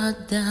guard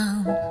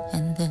down,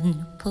 and then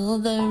you pull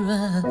the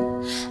rug.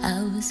 I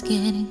was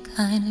getting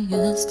kinda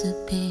used to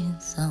being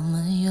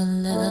someone you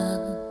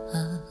loved.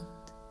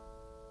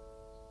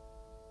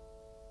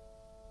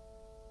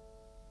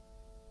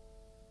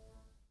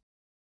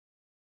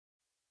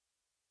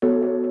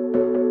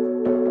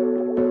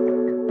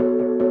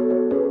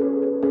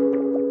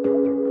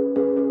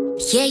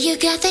 Yeah, you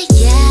got the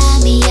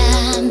yummy,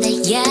 the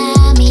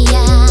yummy,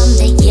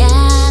 the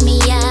yummy,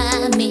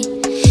 yummy.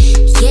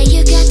 Yeah,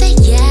 you got the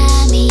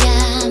yummy,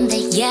 the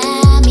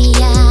yummy,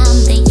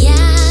 the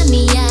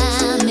yummy,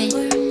 yummy.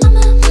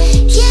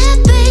 Yeah,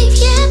 babe,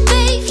 yeah,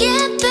 babe,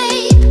 yeah,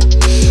 babe.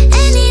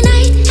 Any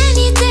night,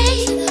 any day.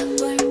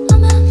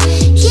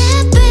 Yeah,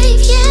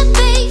 babe, yeah,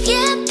 babe,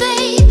 yeah,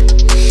 babe.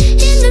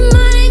 In the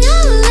morning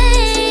or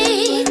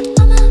late.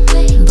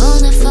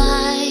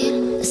 Bonafide,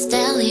 a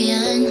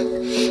stallion.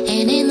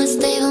 And in the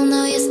stable,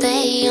 know you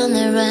stay on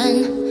the run.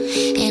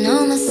 And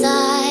on the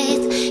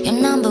side, you're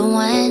number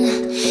one.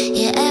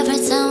 Yeah, every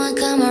time I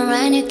come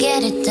around, you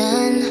get it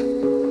done.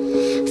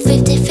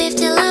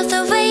 50-50, love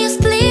the way you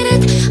split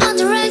it. On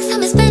the racks,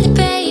 I'm his belly,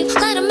 babe.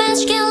 Light a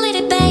match, get lit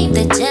it, babe.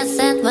 The jet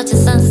set, watch the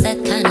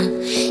sunset, kinda.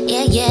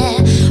 Yeah, yeah.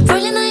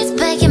 Rolling eyes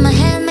back in my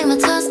hand, make my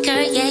toes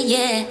curl, yeah,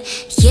 yeah.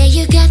 Yeah,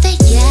 you got the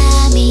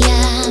yummy,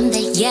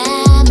 the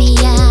yummy,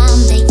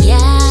 the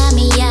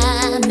yummy,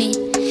 yummy.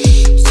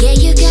 Yeah,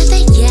 you got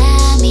the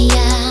yummy,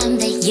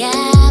 the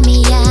yummy,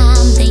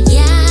 the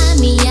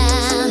yummy,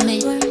 yummy.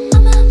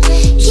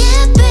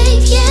 Yeah,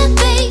 babe, yeah,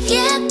 babe,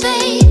 yeah,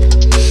 babe.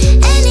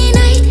 Any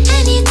night,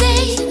 any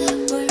day.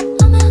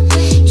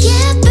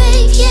 Yeah,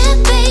 babe, yeah,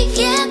 babe,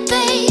 yeah,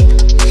 babe.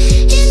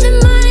 In the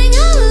morning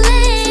or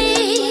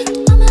late.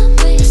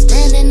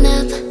 Standing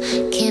up,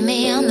 keep me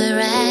on the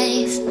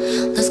rise.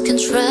 Lose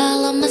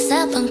control of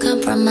myself,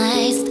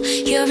 uncompromised.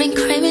 You're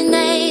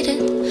incriminated,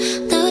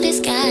 no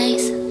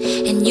disguise.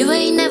 And you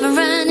ain't never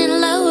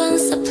running low on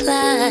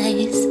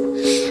supplies.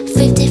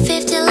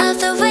 50-50, love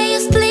the way you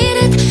split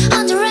it.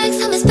 On the racks,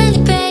 I'm his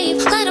belly, babe.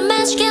 Light a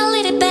match, get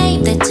lit it,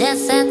 babe. The jet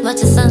set, watch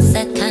the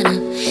sunset, kinda.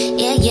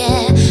 Yeah,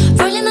 yeah.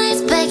 Rolling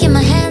eyes back in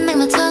my hand, make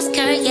my toes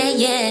curl, yeah,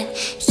 yeah.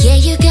 Yeah,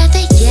 you got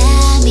the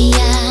yummy,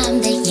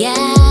 the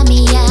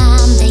yummy,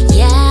 the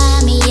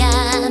yummy,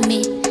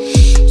 yummy.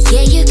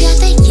 Yeah, you got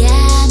the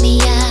yummy,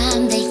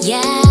 the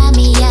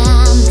yummy,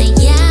 the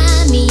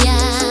yummy,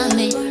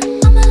 yummy.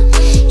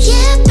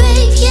 Yeah,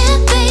 babe, yeah,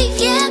 babe,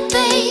 yeah,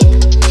 babe.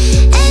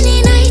 Any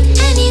night,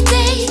 any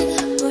day.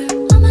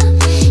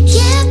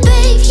 Yeah,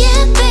 babe,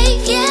 yeah,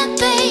 babe, yeah,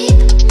 babe.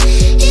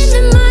 In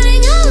the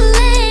morning or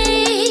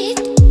late.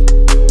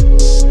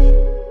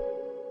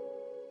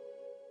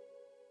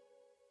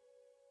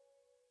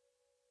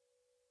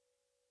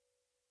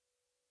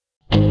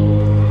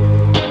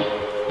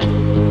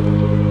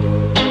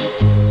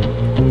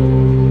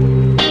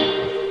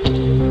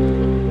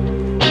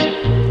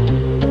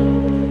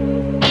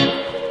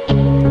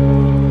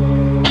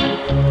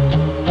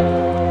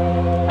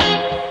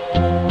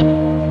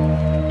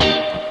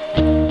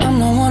 I'm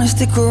the one to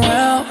stick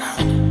around.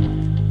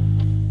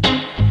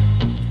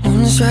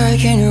 Wanna try,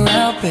 can you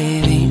out,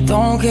 baby?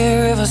 Don't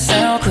care if I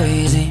sound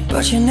crazy,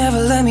 but you never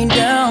let me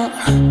down.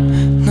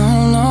 No,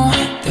 no,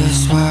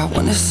 that's why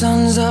when the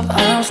sun's up,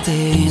 I'm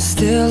staying.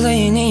 Still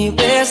laying in your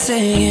bed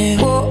singing.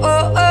 Oh,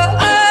 oh, oh,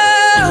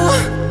 oh.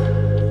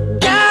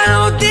 Got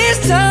all this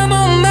time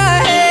on my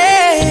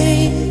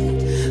head.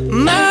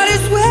 Might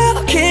as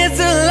well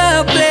cancel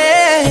our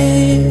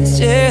plans,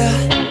 yeah.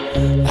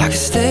 I could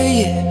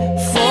stay here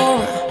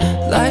for a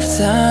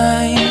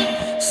lifetime.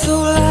 So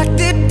lock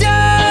the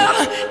door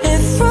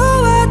and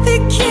throw out the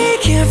key.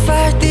 Can't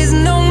fight this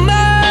no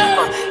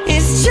more.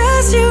 It's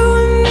just you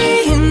and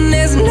me, and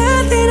there's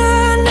nothing I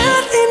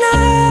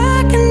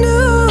can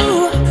do.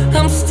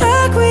 I'm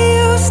stuck with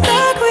you,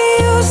 stuck with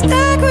you,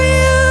 stuck with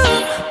you.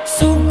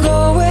 So go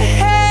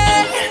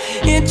ahead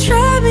and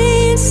drive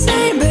me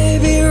insane,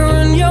 baby,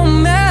 run your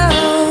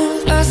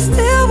mouth. I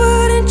still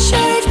wouldn't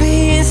change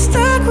being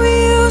stuck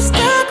with you,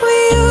 stuck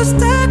with you,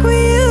 stuck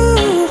with you.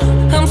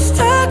 I'm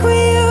stuck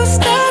with you.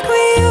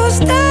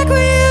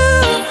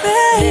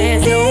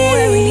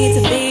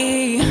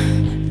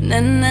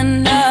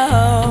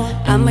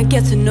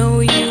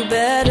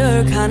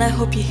 I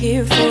hope you're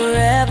here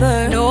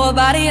forever.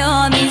 Nobody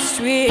on these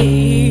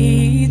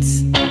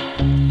streets.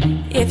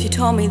 If you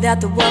told me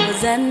that the world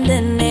was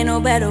ending, ain't no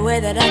better way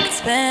that I could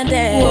spend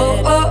it.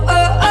 Whoa, oh,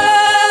 oh,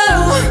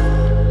 oh.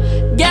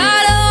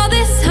 Got all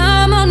this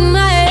time on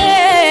my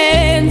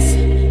hands,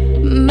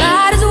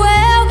 might as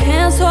well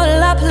cancel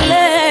our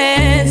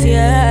plans,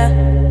 yeah.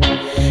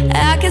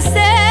 I can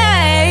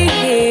stay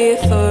here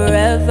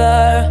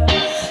forever.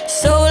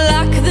 So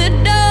lock the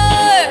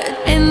door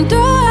and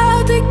throw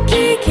out the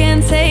key.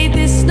 Can't take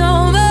this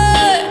no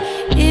more.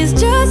 It's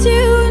just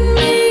you and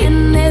me,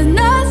 and there's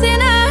nothing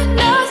I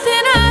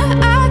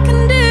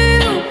can do.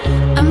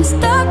 I'm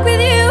stuck with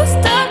you,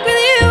 stuck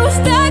with you,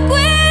 stuck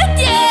with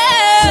you.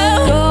 So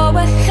go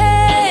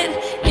ahead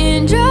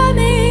and drive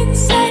me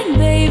insane,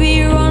 baby,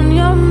 run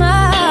your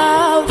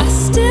mouth. I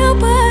still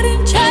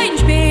wouldn't change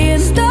being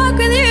stuck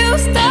with you,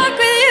 stuck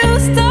with you,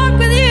 stuck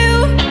with you.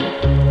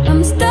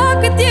 I'm stuck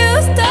with you,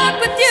 stuck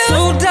with you.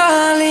 So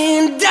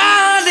darling,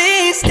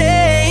 darling,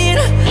 stay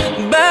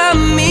by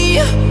me.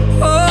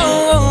 Oh,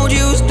 won't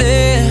you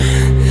stay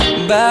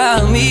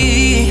by me?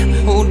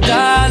 Oh,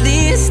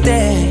 darling,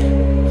 stay.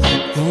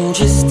 Won't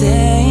you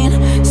stay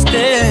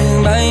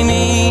by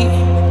me?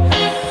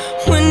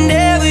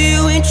 Whenever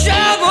you in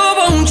trouble,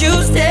 won't you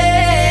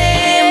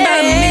stay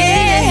by me?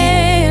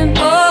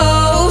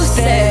 Oh,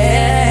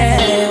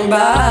 stand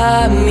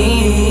by me.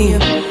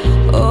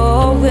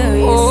 Oh, will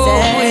you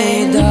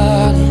stand?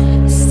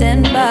 Darling,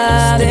 stand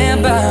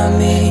by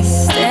me.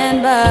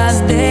 Stand by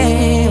me.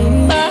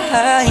 Stand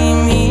by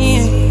me.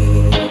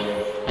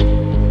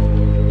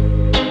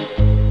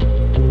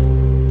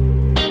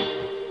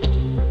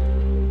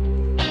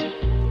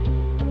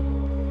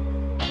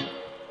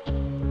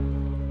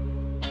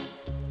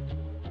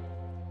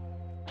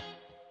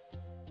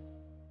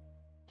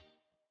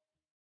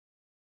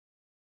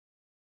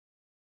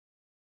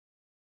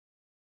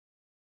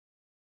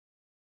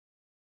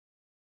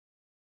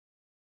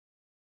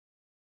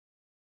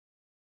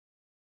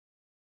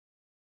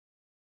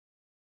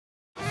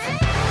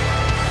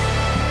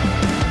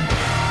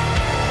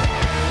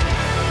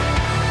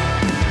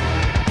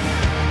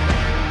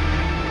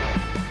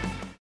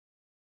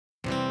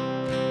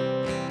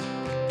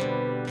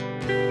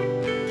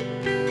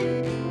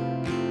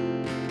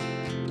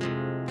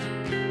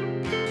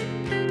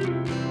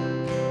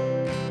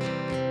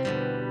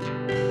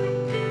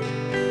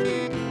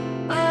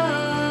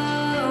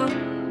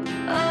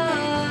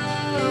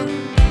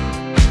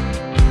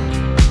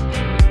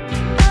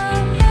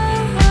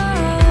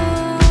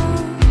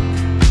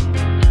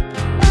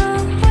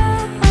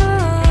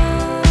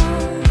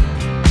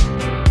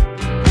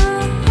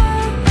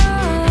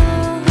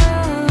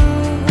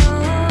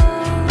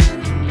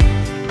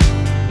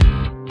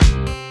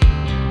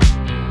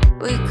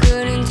 We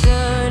couldn't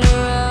turn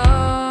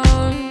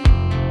around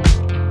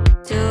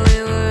till we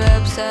were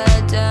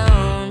upside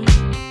down.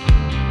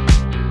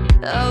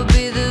 I'll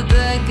be the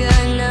bad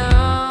guy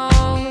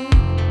now,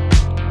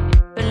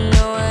 but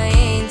no, I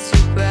ain't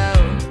too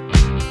proud.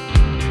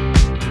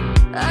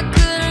 I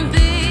couldn't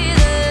be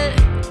there,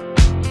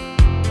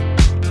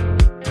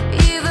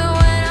 even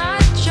when I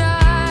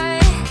try.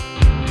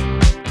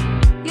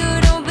 You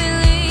don't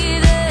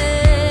believe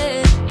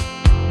it.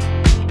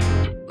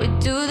 We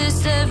do this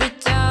every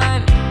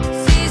time.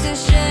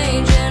 Seasons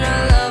change and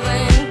our love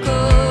ain't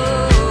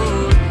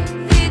cold.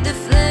 Feed the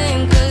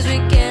flame 'cause we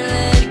can't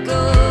let it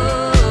go.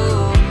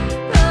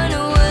 Run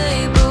away,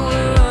 but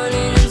we're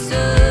running in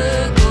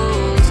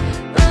circles.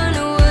 Run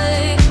away,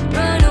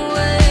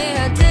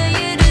 I tell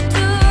you to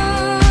do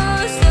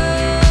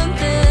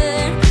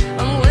something.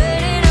 I'm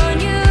waiting on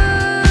you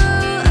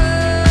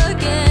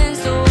again,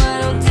 so I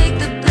don't take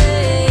the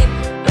blame.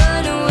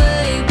 Run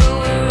away, but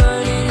we're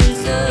running in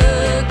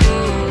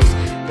circles.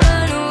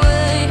 Run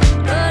away,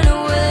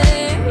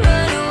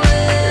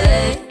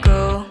 let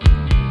go.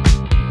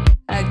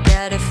 I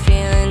got a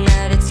feeling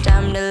that it's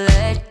time to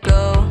let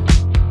go.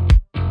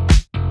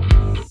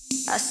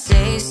 I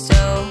say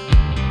so.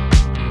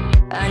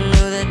 I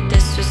knew that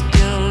this was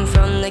doomed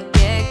from the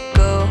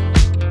get-go.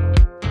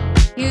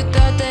 You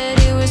thought that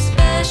it was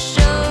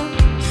special,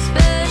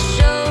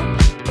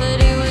 but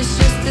it was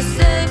just the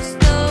sex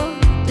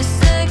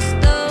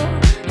though,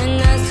 and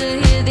I still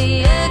hear the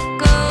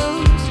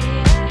echoes.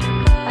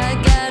 I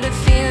got a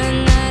feeling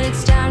that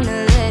it's time to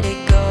let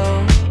it go,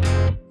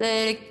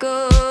 let it go.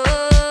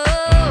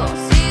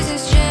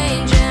 Seasons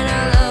change and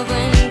our love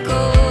went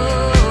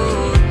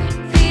cold.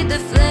 Feed the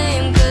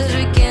flame 'cause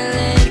we can't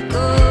let it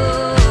go.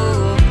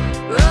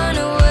 Run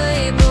away,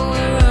 but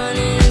we're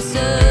running in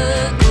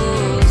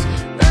circles.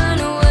 Run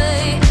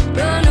away,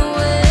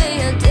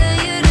 I tell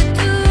you to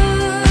do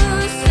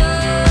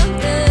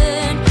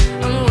something.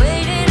 I'm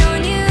waiting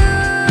on you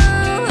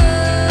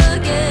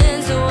again,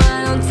 so I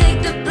don't take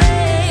the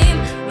blame.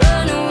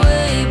 Run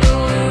away, but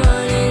we're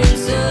running in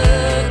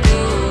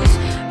circles.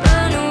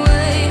 Run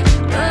away,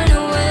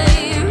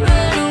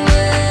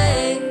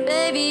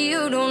 baby,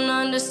 you don't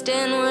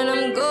understand what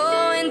I'm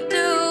going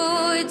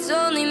through. It's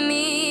only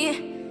me.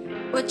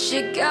 What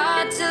you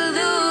got to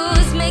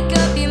lose? Make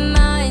up your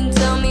mind,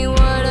 tell me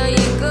what are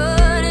you going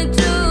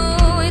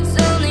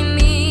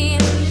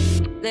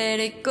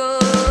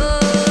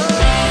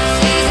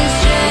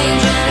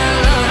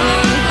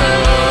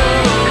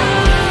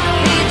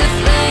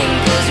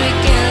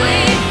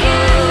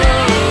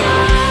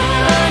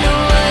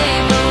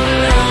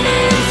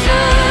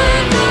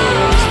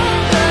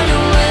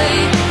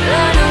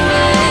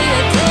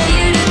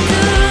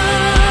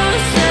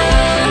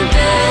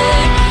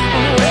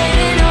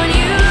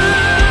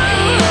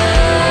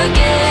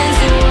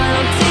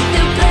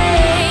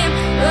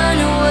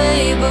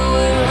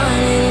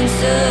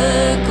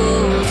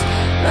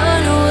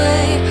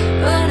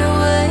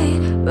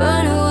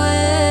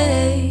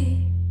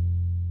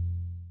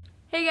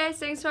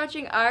Thanks for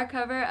watching our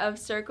cover of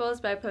Circles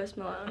by Post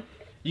Malone.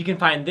 You can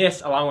find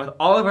this along with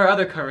all of our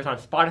other covers on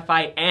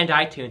Spotify and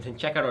iTunes, and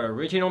check out our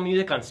original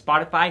music on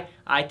Spotify,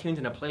 iTunes,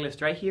 and a playlist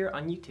right here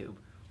on YouTube.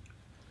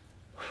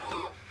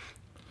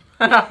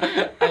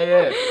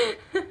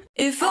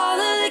 If all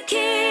of the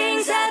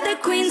kings had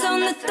the queens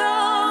on the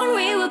throne,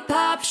 we would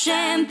pop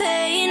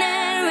champagne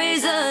and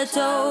raise a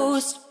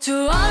toast to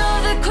all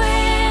of the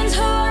queens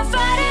who are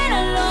fighting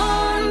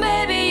alone.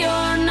 Baby,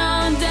 you're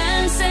not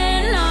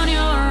dancing on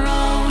your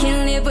own.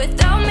 Can't live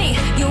without me,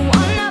 you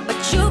wanna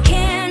but you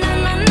can't.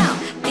 No,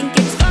 think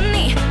it's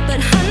funny, but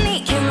honey,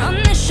 can't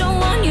run the show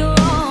on your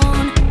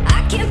own.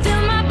 I can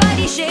feel my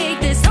body shake,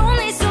 there's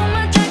only so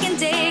much I can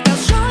take. I'll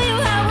show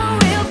you how a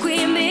real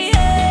queen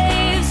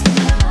behaves.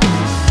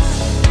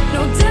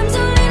 No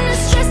damsel in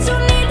distress,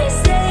 don't need to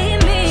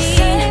save me.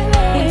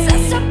 Once I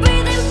stop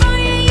breathing for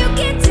you, you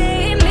can't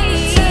take me.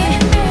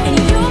 And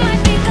you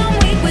might think I'm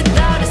weak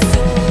without a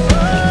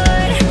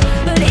sword,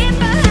 but if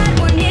I had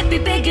one, it'd be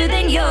bigger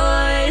than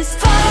yours.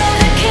 Follow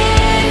the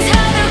kings,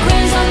 have the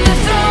queens on the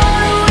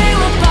throne. We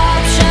will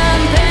pop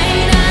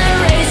champagne and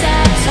raise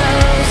our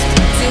toast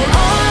to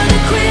all the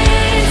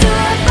queens who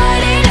are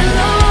fighting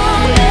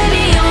alone.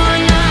 Baby, you're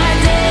not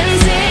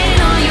dancing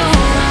on your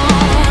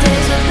own.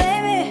 There's a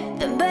baby,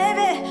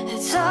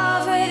 it's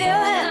off with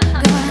your head.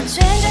 Gonna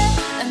change it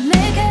and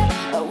make it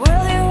a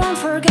world you won't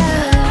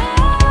forget.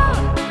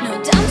 No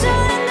damsel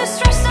in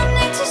distress, don't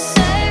need to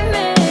save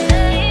me.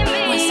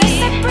 Once I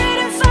step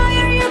breathing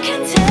fire, you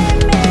can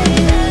take me.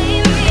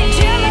 And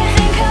you may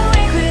think I'm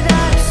weak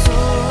without a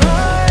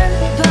sword,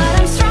 but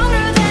I'm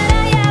stronger than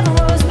I ever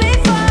was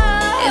before.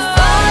 If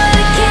all of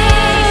the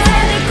kings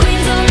and the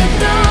queens on the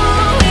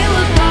throne, we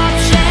would pop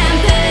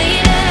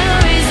champagne and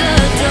raise a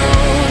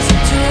toast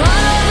to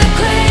all of the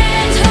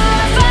queens who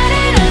are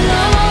fighting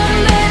alone.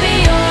 Baby,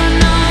 you're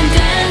not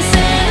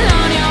dancing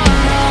on your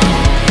own.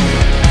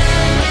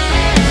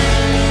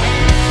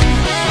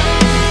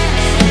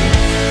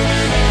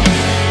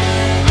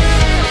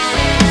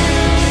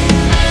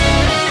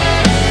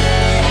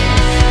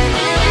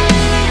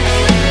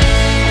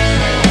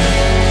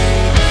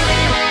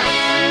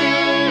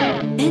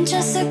 And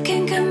just a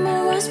king can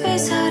move one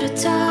space at a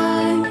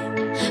time,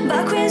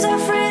 but queens are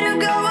free to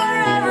go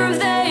wherever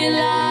they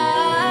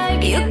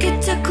like. You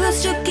get too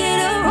close, you get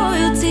a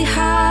royalty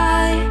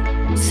high.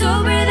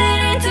 So breathe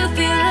in to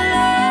feel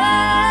alive.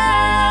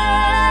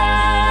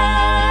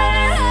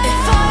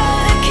 If all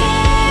the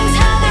kings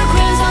had their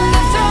queens on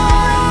the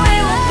throne, we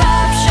will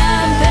pop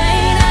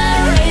champagne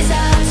and raise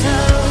our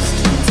toast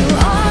to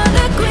all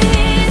the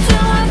queens who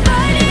are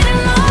fighting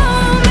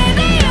alone.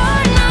 Maybe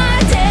you're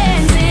not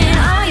dancing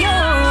on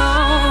your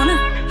own.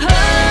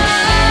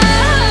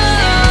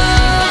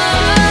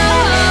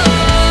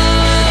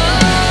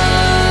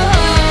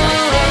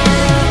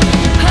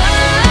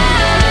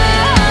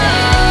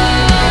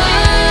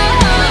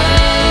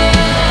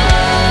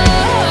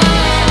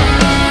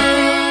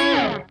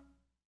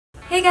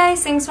 Hey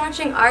guys, thanks for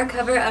watching our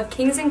cover of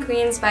Kings and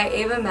Queens by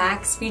Ava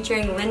Max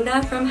featuring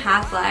Linda from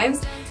Half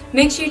Lives.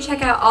 Make sure you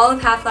check out all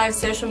of Half Lives'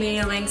 social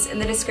media links in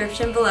the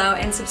description below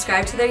and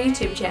subscribe to their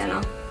YouTube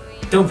channel.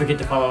 Don't forget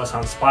to follow us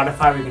on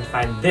Spotify, where you can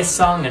find this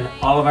song and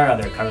all of our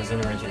other covers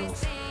and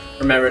originals.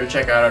 Remember to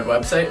check out our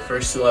website,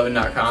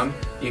 first11.com.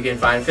 You can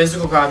find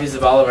physical copies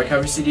of all of our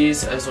cover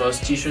CDs, as well as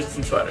t-shirts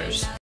and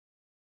sweaters.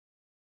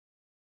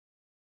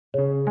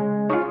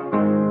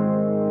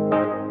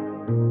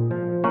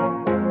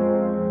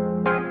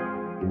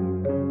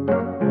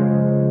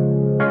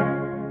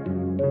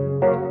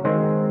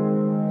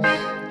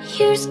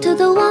 Here's to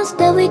the ones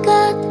that we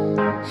got.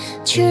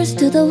 Cheers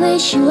to the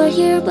wish you are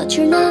here but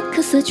you're not.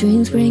 Cause the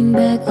drinks bring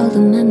back all the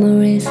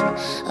memories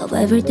of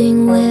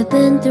everything we've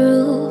been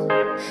through.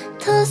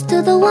 Toast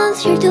to the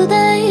ones here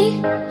today.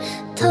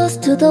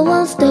 Toast to the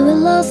ones that we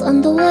lost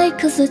on the way.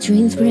 Cause the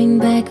drinks bring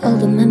back all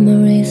the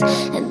memories,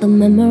 and the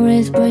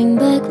memories bring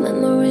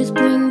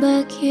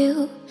back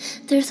you.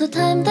 There's a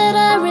time that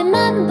I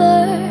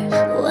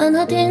remember when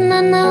I did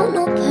not know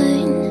no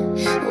pain,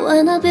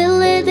 when I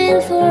believed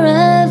in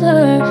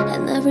forever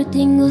and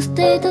everything will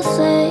stay the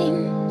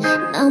same.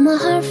 Now my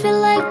heart feel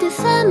like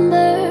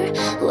December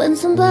when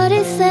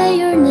somebody say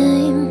your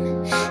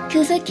name.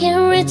 Cause I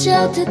can't reach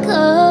out to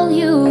call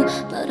you,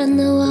 but I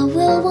know I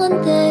will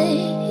one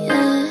day,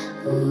 yeah.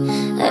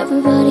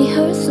 Everybody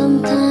hurts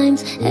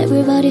sometimes,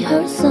 everybody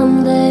hurts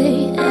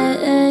someday,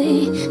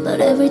 but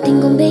everything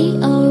gon' be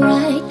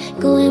alright.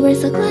 Go and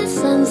raise a glass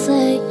and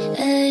say,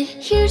 hey.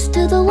 Here's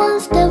to the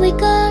ones that we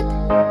got.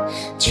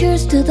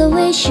 Cheers to the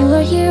wish you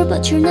are here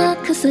but you're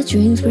not. Cause the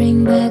drinks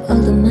bring back all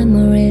the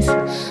memories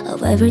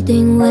of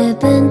everything we've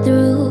been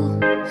through.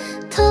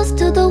 Toast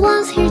to the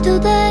ones here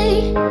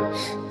today.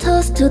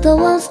 Toast to the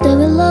ones that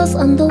we lost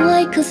on the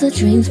way. Cause the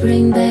drinks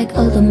bring back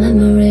all the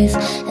memories,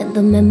 and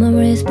the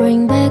memories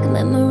bring back you.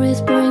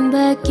 Memories bring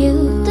back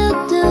you.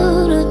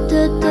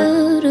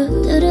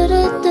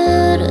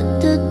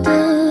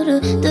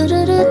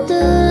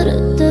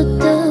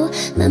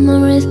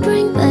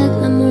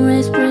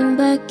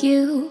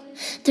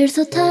 There's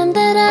a time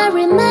that I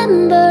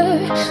remember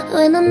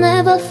when I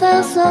never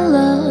felt so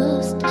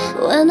lost,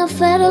 when I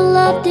felt all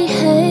of the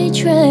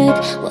hatred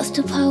was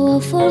too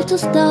powerful to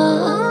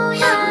stop.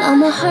 Now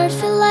my heart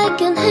feels like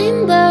an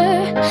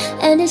ember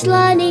and it's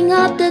lighting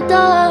up the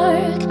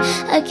dark.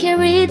 I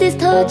carry these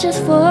torches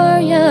for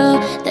you,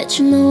 that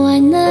you know I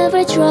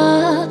never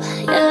drop.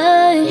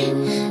 Yeah.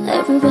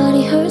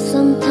 Everybody hurts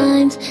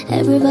sometimes,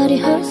 everybody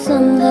hurts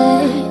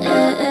someday,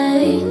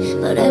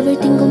 but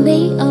everything gon'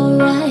 be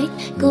alright.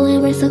 Go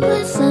and raise a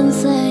glass and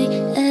say,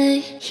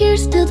 hey.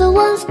 Here's to the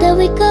ones that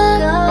we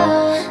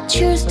got.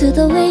 Cheers to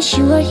the wish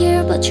you are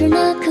here but you're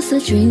not, cause the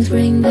drinks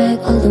bring back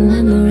all the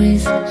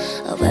memories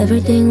of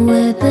everything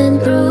we've been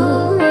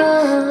through.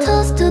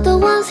 Toast to the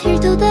ones here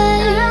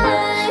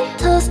today,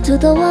 toast to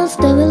the ones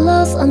that we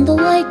lost on the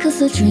way, cause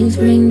the drinks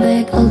bring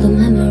back all the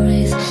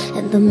memories,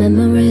 and the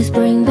memories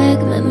bring back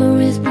you.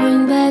 Memories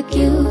bring back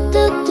you.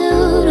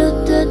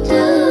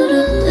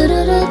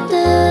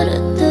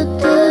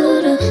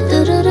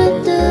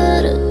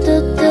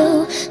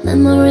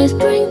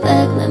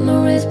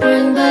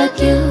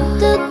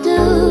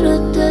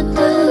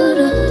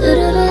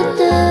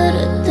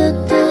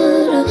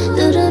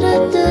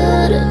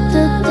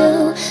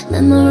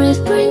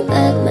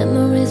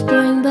 Memories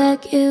bring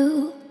back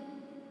you.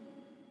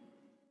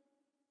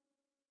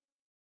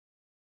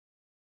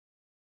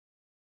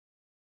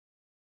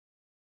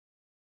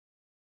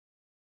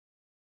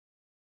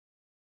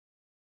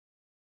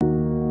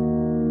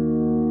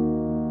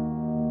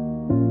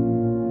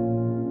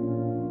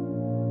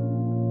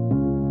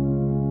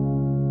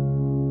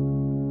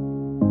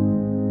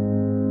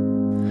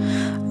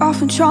 I've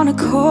been trying to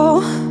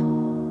call,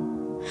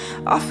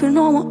 I've been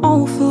on my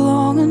own for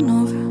long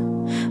enough.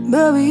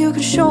 Baby, you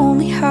can show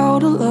me how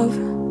to love.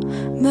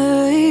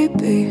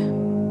 Maybe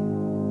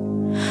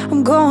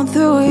I'm going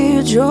through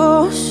your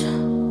jaws.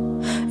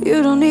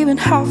 You don't even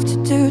have to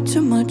do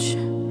too much.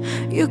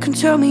 You can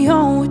turn me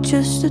on with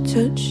just a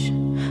touch,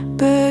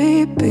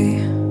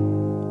 baby.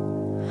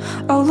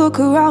 I look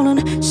around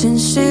and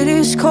since it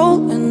is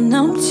cold and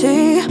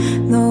empty,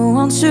 no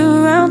one's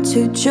around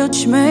to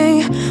judge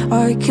me.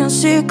 I can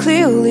see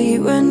clearly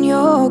when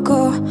you're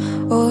gone.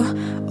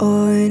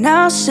 And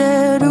I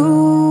said,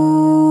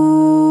 ooh,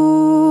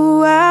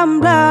 I'm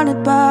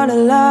blinded by the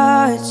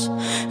lights.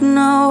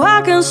 No,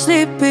 I can't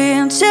sleep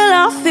until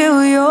I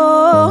feel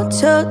your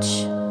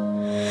touch.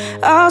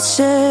 I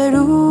said,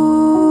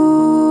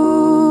 ooh,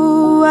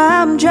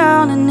 I'm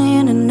drowning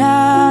in the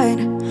night.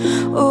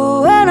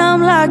 Oh, when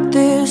I'm like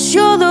this,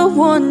 you're the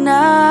one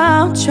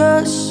I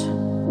trust.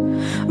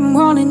 I'm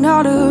running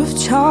out of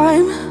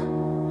time,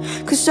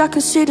 cause I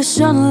can see the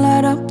sun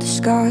light up the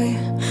sky.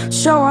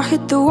 So I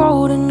hit the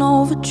road in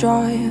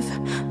overdrive,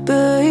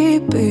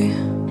 baby.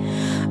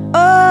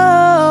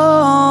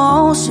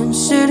 Oh,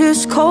 since it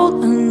is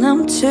cold and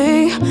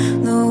empty,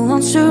 no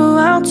one's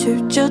around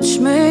to judge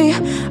me.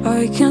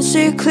 I can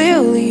see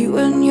clearly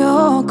when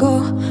you're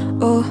gone.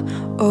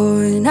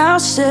 And I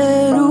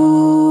said,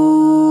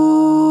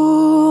 ooh,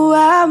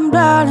 I'm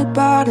blinded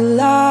by the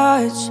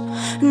lights.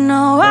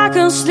 No, I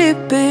can't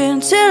sleep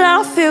until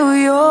I feel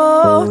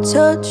your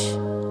touch.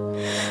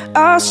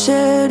 I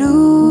said,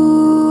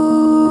 ooh,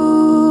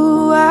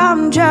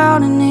 I'm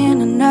drowning in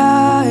the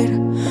night.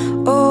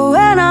 Oh,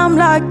 when I'm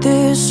like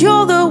this,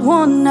 you're the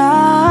one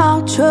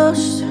I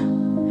trust.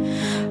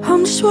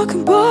 I'm just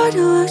walking by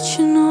to let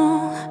you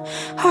know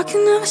I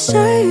can never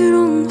say it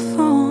on the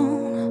phone.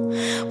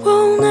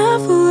 Won't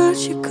never let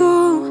you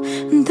go.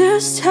 And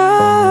this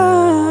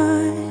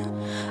time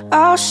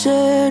I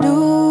said,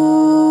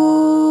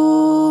 ooh,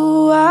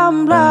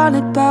 I'm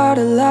blinded by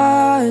the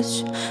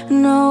lights.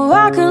 No,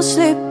 I can't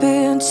sleep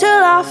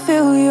until I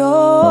feel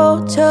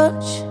your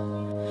touch.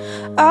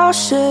 I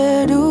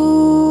said,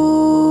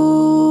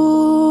 ooh,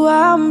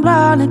 I'm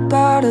blinded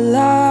by the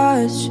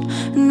lights.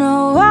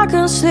 No, I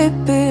can't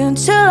sleep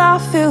until I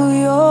feel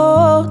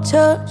your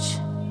touch.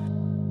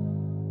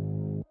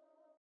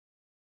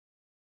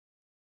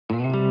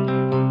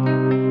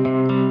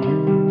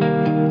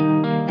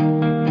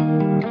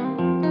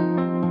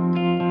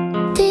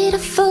 Did a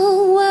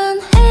full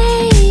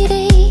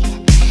 180,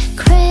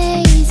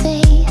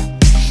 crazy,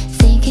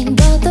 thinking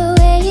about the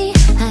way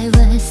I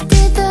was.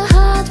 Did the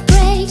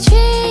heartbreak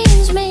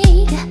change me?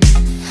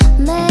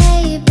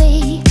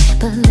 Maybe,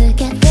 but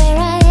look at where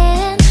I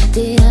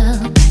ended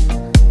up.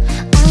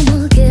 I'm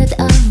all good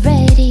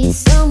already,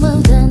 so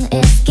moved on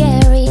is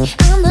scary.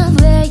 I'm not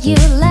where you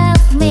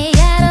left me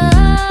at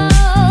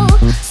all.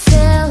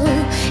 So,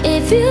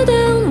 if you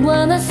don't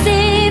wanna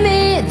see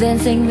me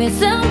dancing with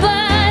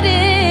somebody,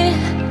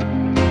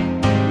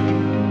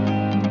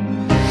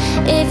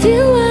 if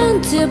you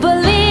want to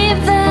believe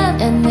that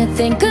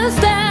anything could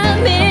stop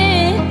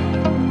me,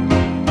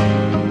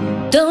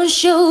 don't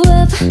show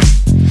up,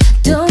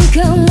 don't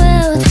come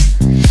out,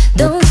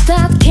 don't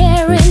stop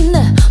caring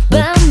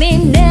about me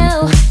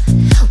now.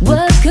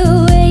 Walk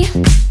away,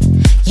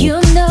 you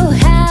know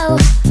how.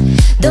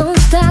 Don't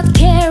stop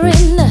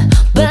caring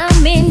about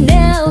me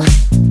now.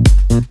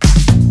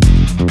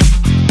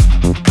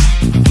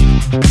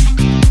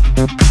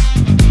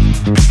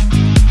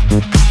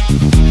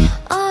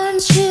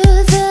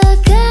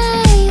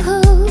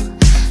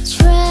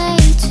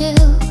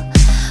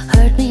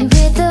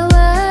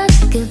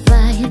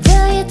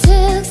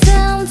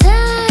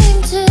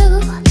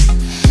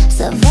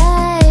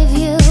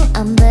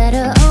 I'm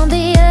better on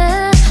the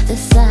other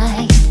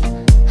side.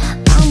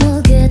 I'm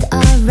all good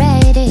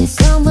already.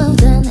 Some of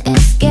them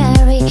is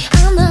scary.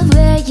 I'm not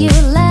where you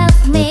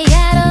left me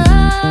at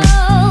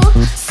all.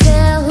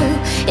 So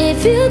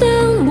if you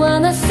don't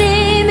wanna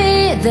see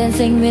me, then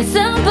sing with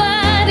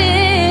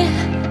somebody.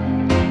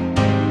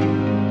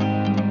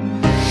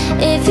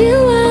 If you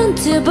want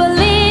to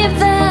believe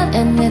that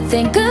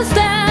anything could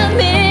stop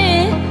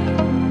me,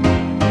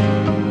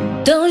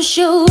 don't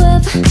show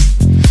up,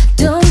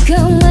 don't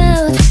come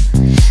out,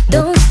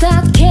 don't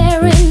start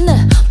caring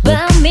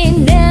about me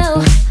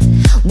now.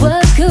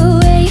 Walk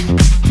away,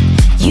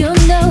 you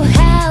know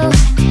how.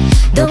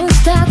 Don't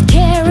start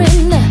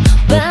caring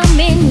about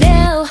me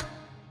now.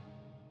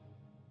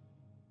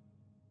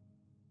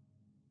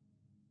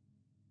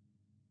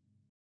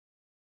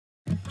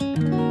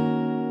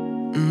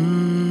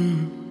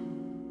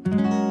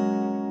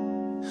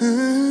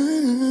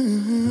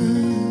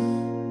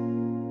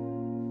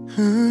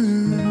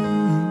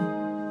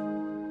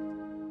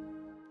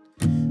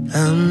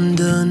 I'm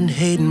done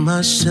hating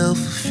myself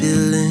for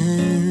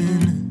feeling.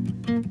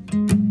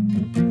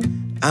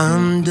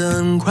 I'm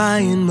done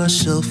crying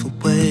myself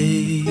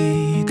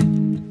awake.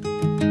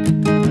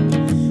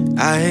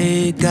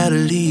 I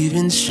gotta leave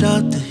and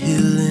start the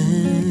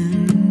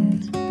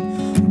healing.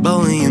 But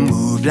when you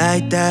move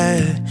like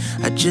that,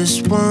 I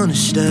just wanna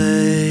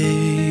stay.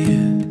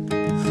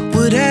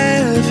 What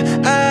have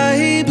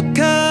I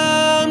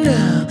become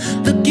now?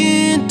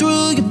 Looking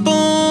through your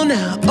phone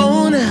now,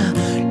 oh now.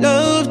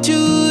 Love to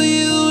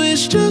you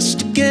is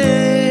just a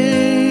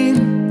game.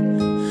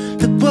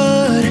 Look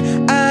what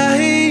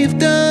I've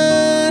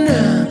done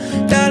now,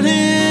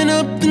 dialing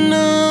up the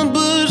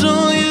numbers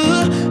on you.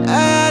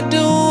 I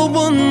don't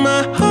want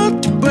my heart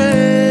to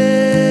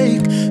break,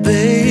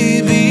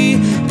 baby.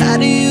 How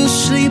do you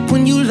sleep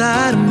when you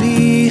lie to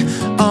me?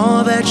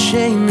 All that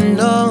shame and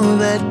all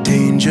that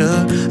danger.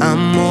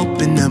 I'm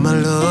hoping that my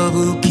love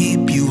will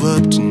keep you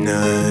up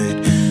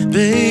tonight,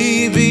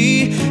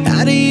 baby.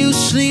 How do you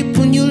sleep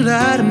when you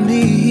lie to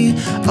me?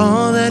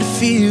 All that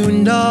fear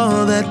and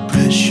all that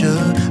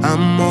pressure.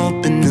 I'm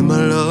hoping that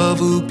my love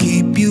will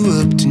keep you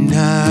up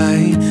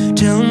tonight.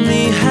 Tell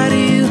me, how do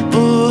you,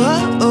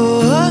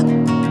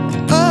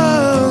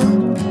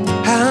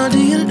 how do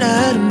you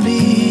lie to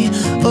me?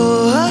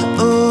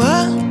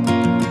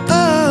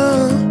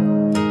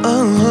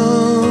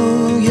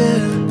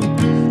 Yeah.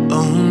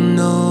 Oh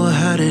no,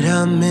 how did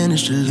I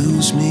manage to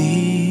lose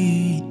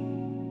me?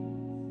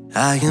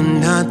 I am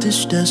not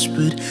this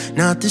desperate,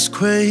 not this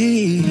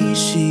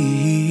crazy.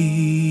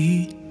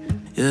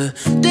 Yeah,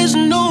 there's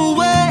no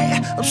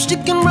way I'm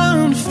sticking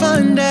around to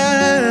find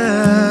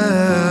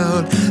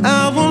out.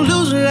 I won't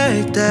lose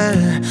like that,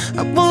 I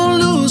won't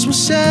lose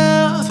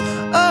myself.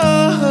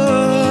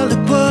 Oh,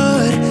 look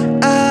what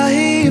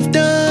I've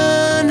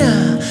done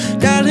now,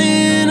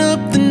 dialing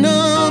up the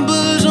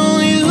numbers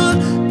on you.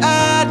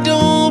 I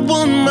don't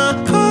want my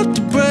heart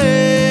to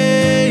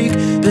break,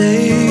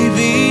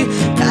 baby.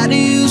 How do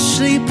you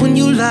sleep when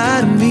you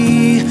lie to me?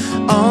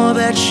 All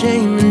that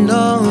shame and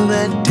all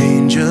that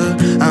danger.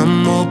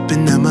 I'm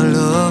hoping that my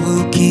love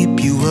will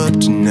keep you up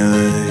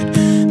tonight,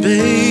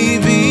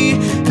 baby.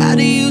 How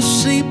do you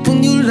sleep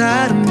when you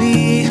lie to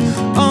me?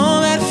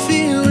 All that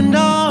fear and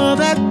all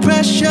that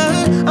pressure.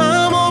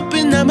 I'm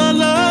hoping that my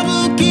love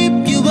will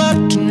keep you up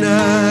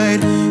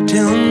tonight.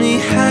 Tell me,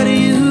 how do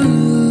you?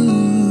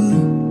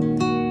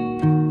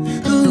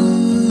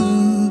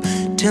 Ooh,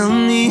 tell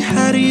me,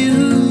 how do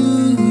you?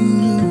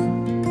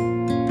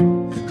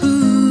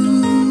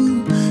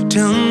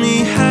 Tell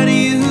me, how do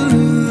you?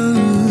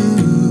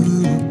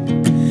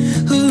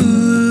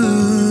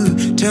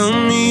 Ooh, tell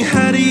me,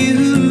 how do you?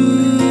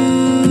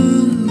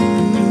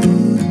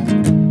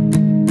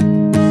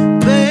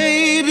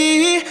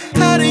 Baby,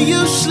 how do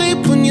you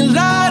sleep when you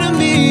lie to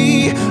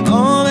me?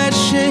 All that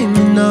shame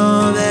and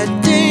all that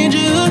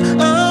danger.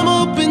 I'm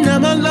hoping that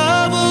my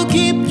love will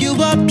keep you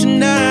up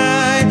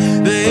tonight,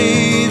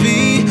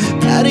 baby.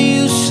 How do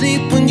you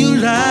sleep when you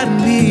lie to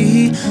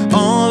me?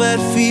 All that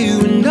fear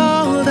and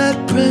all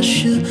that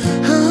pressure.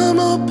 I'm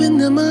hoping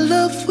that my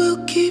love will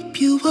keep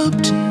you up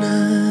tonight.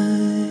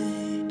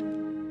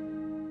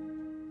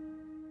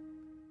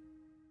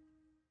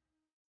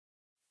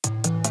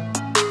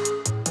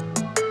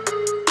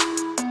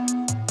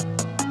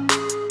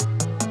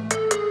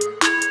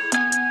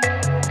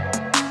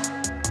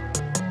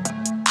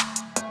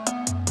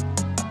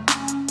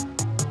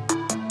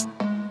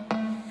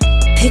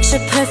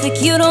 Picture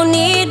perfect, you don't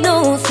need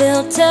no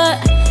filter.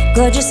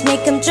 Gorgeous,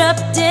 make them drop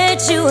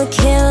dead, you a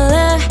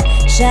killer.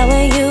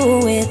 Shower you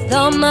with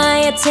all my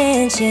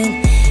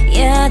attention.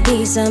 Yeah,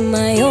 these are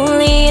my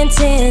only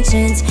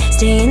intentions.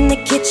 Stay in the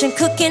kitchen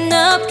cooking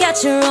up,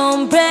 got your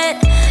own bread.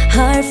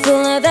 Heart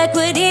full of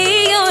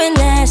equity, you're an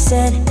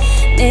asset.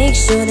 Make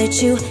sure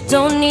that you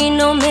don't need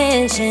no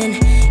mention.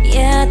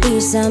 Yeah,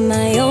 these are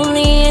my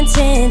only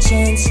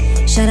intentions.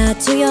 Shout out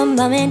to your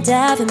mom and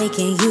dad for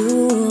making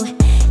you.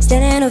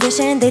 Standing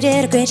ovation, they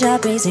did a great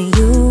job raising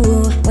you.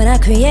 When I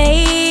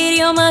create,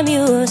 you're my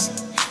muse.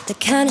 The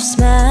kind of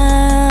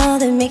smile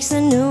that makes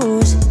the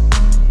news.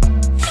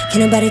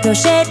 nobody throw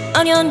shade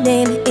on your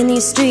name in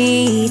these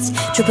streets.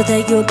 Triple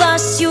that you a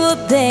boss, you a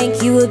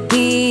bank, you a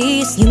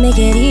beast. You make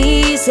it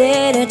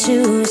easy to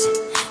choose.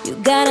 You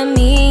got a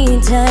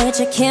mean touch,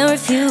 I can't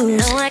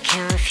refuse. No, I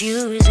can't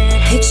refuse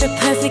it. Picture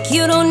perfect,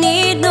 you don't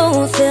need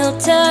no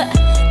filter.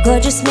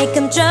 Gorgeous, make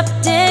them drop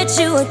dead,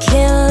 you a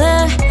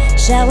killer.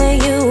 Shower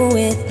you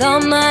with all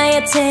my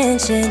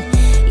attention.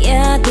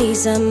 Yeah,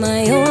 these are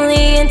my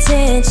only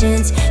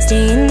intentions.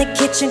 Stay in the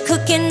kitchen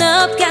cooking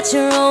up, got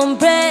your own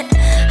bread.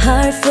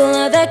 Heart full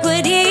of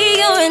equity,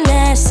 you're an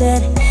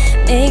asset.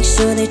 Make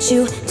sure that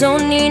you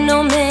don't need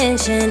no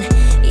mention.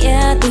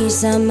 Yeah,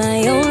 these are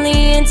my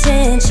only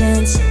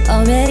intentions.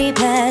 Already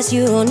passed,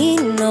 you don't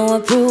need no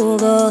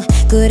approval.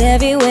 Good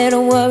everywhere,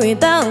 don't worry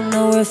about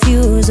no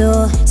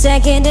refusal.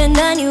 Second to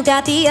none, you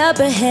got the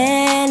upper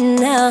hand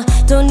now.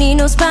 Don't need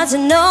no sponsor,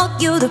 no,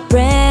 you the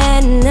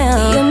brand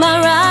now. You're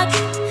my rock,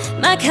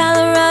 my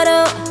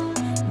Colorado.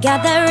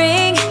 Got that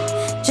ring,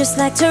 just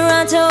like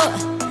Toronto.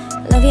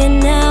 Love you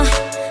now,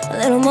 a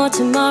little more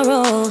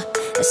tomorrow.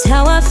 That's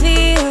how I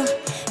feel.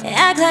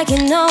 Act like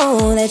you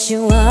know that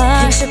you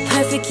are. Picture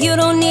perfect, you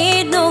don't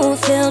need no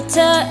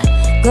filter.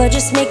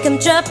 Gorgeous, make them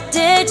drop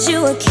dead,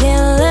 you a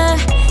killer.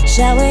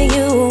 Shower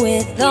you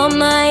with all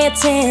my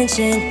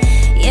attention.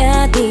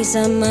 Yeah, these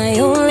are my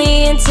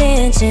only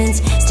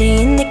intentions.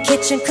 Stay in the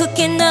kitchen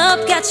cooking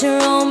up, got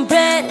your own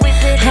bread.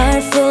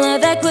 Heart full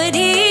of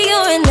equity,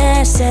 you're an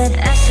asset.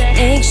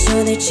 Make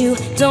sure that you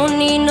don't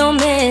need no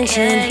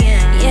mention.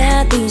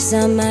 Yeah, these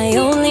are my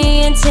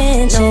only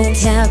intentions. No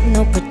cap,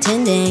 no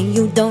pretending,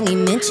 you don't need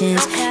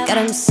mentions. Got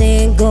them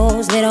saying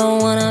goals, they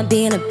don't wanna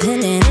be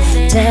independent.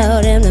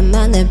 Tell them to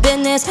mind their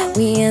business,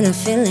 we in the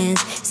feelings.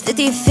 It's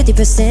 50-50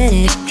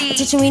 percentage,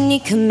 attention we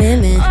need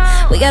commitment.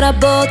 We gotta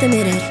both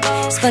admit it,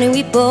 it's funny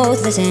we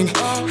both listen.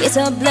 It's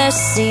a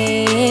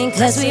blessing,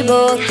 cause we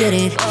both get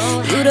it.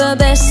 You the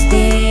best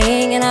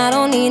thing, and I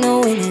don't need no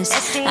witness.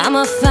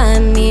 I'ma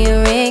find me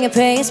a ring and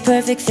pray it's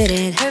perfect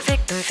fitted.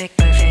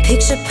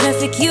 Picture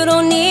perfect, you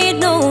don't need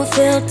no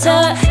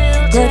filter.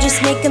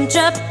 Gorgeous, make them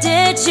drop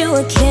dead, you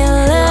a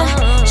killer.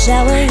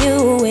 Shower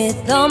you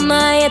with all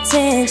my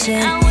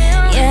attention.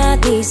 Yeah,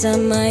 these are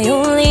my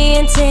only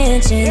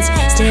intentions.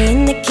 Stay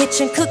in the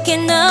kitchen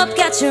cooking up,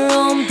 got your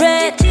own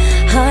bread.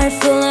 Heart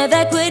full of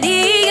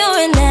equity, you're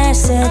an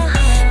asset.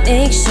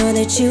 Make sure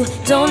that you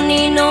don't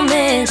need no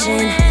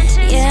mention.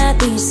 Yeah,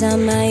 these are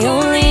my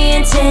only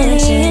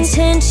intentions.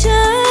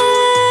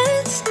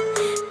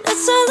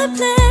 That's all I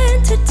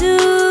plan to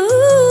do.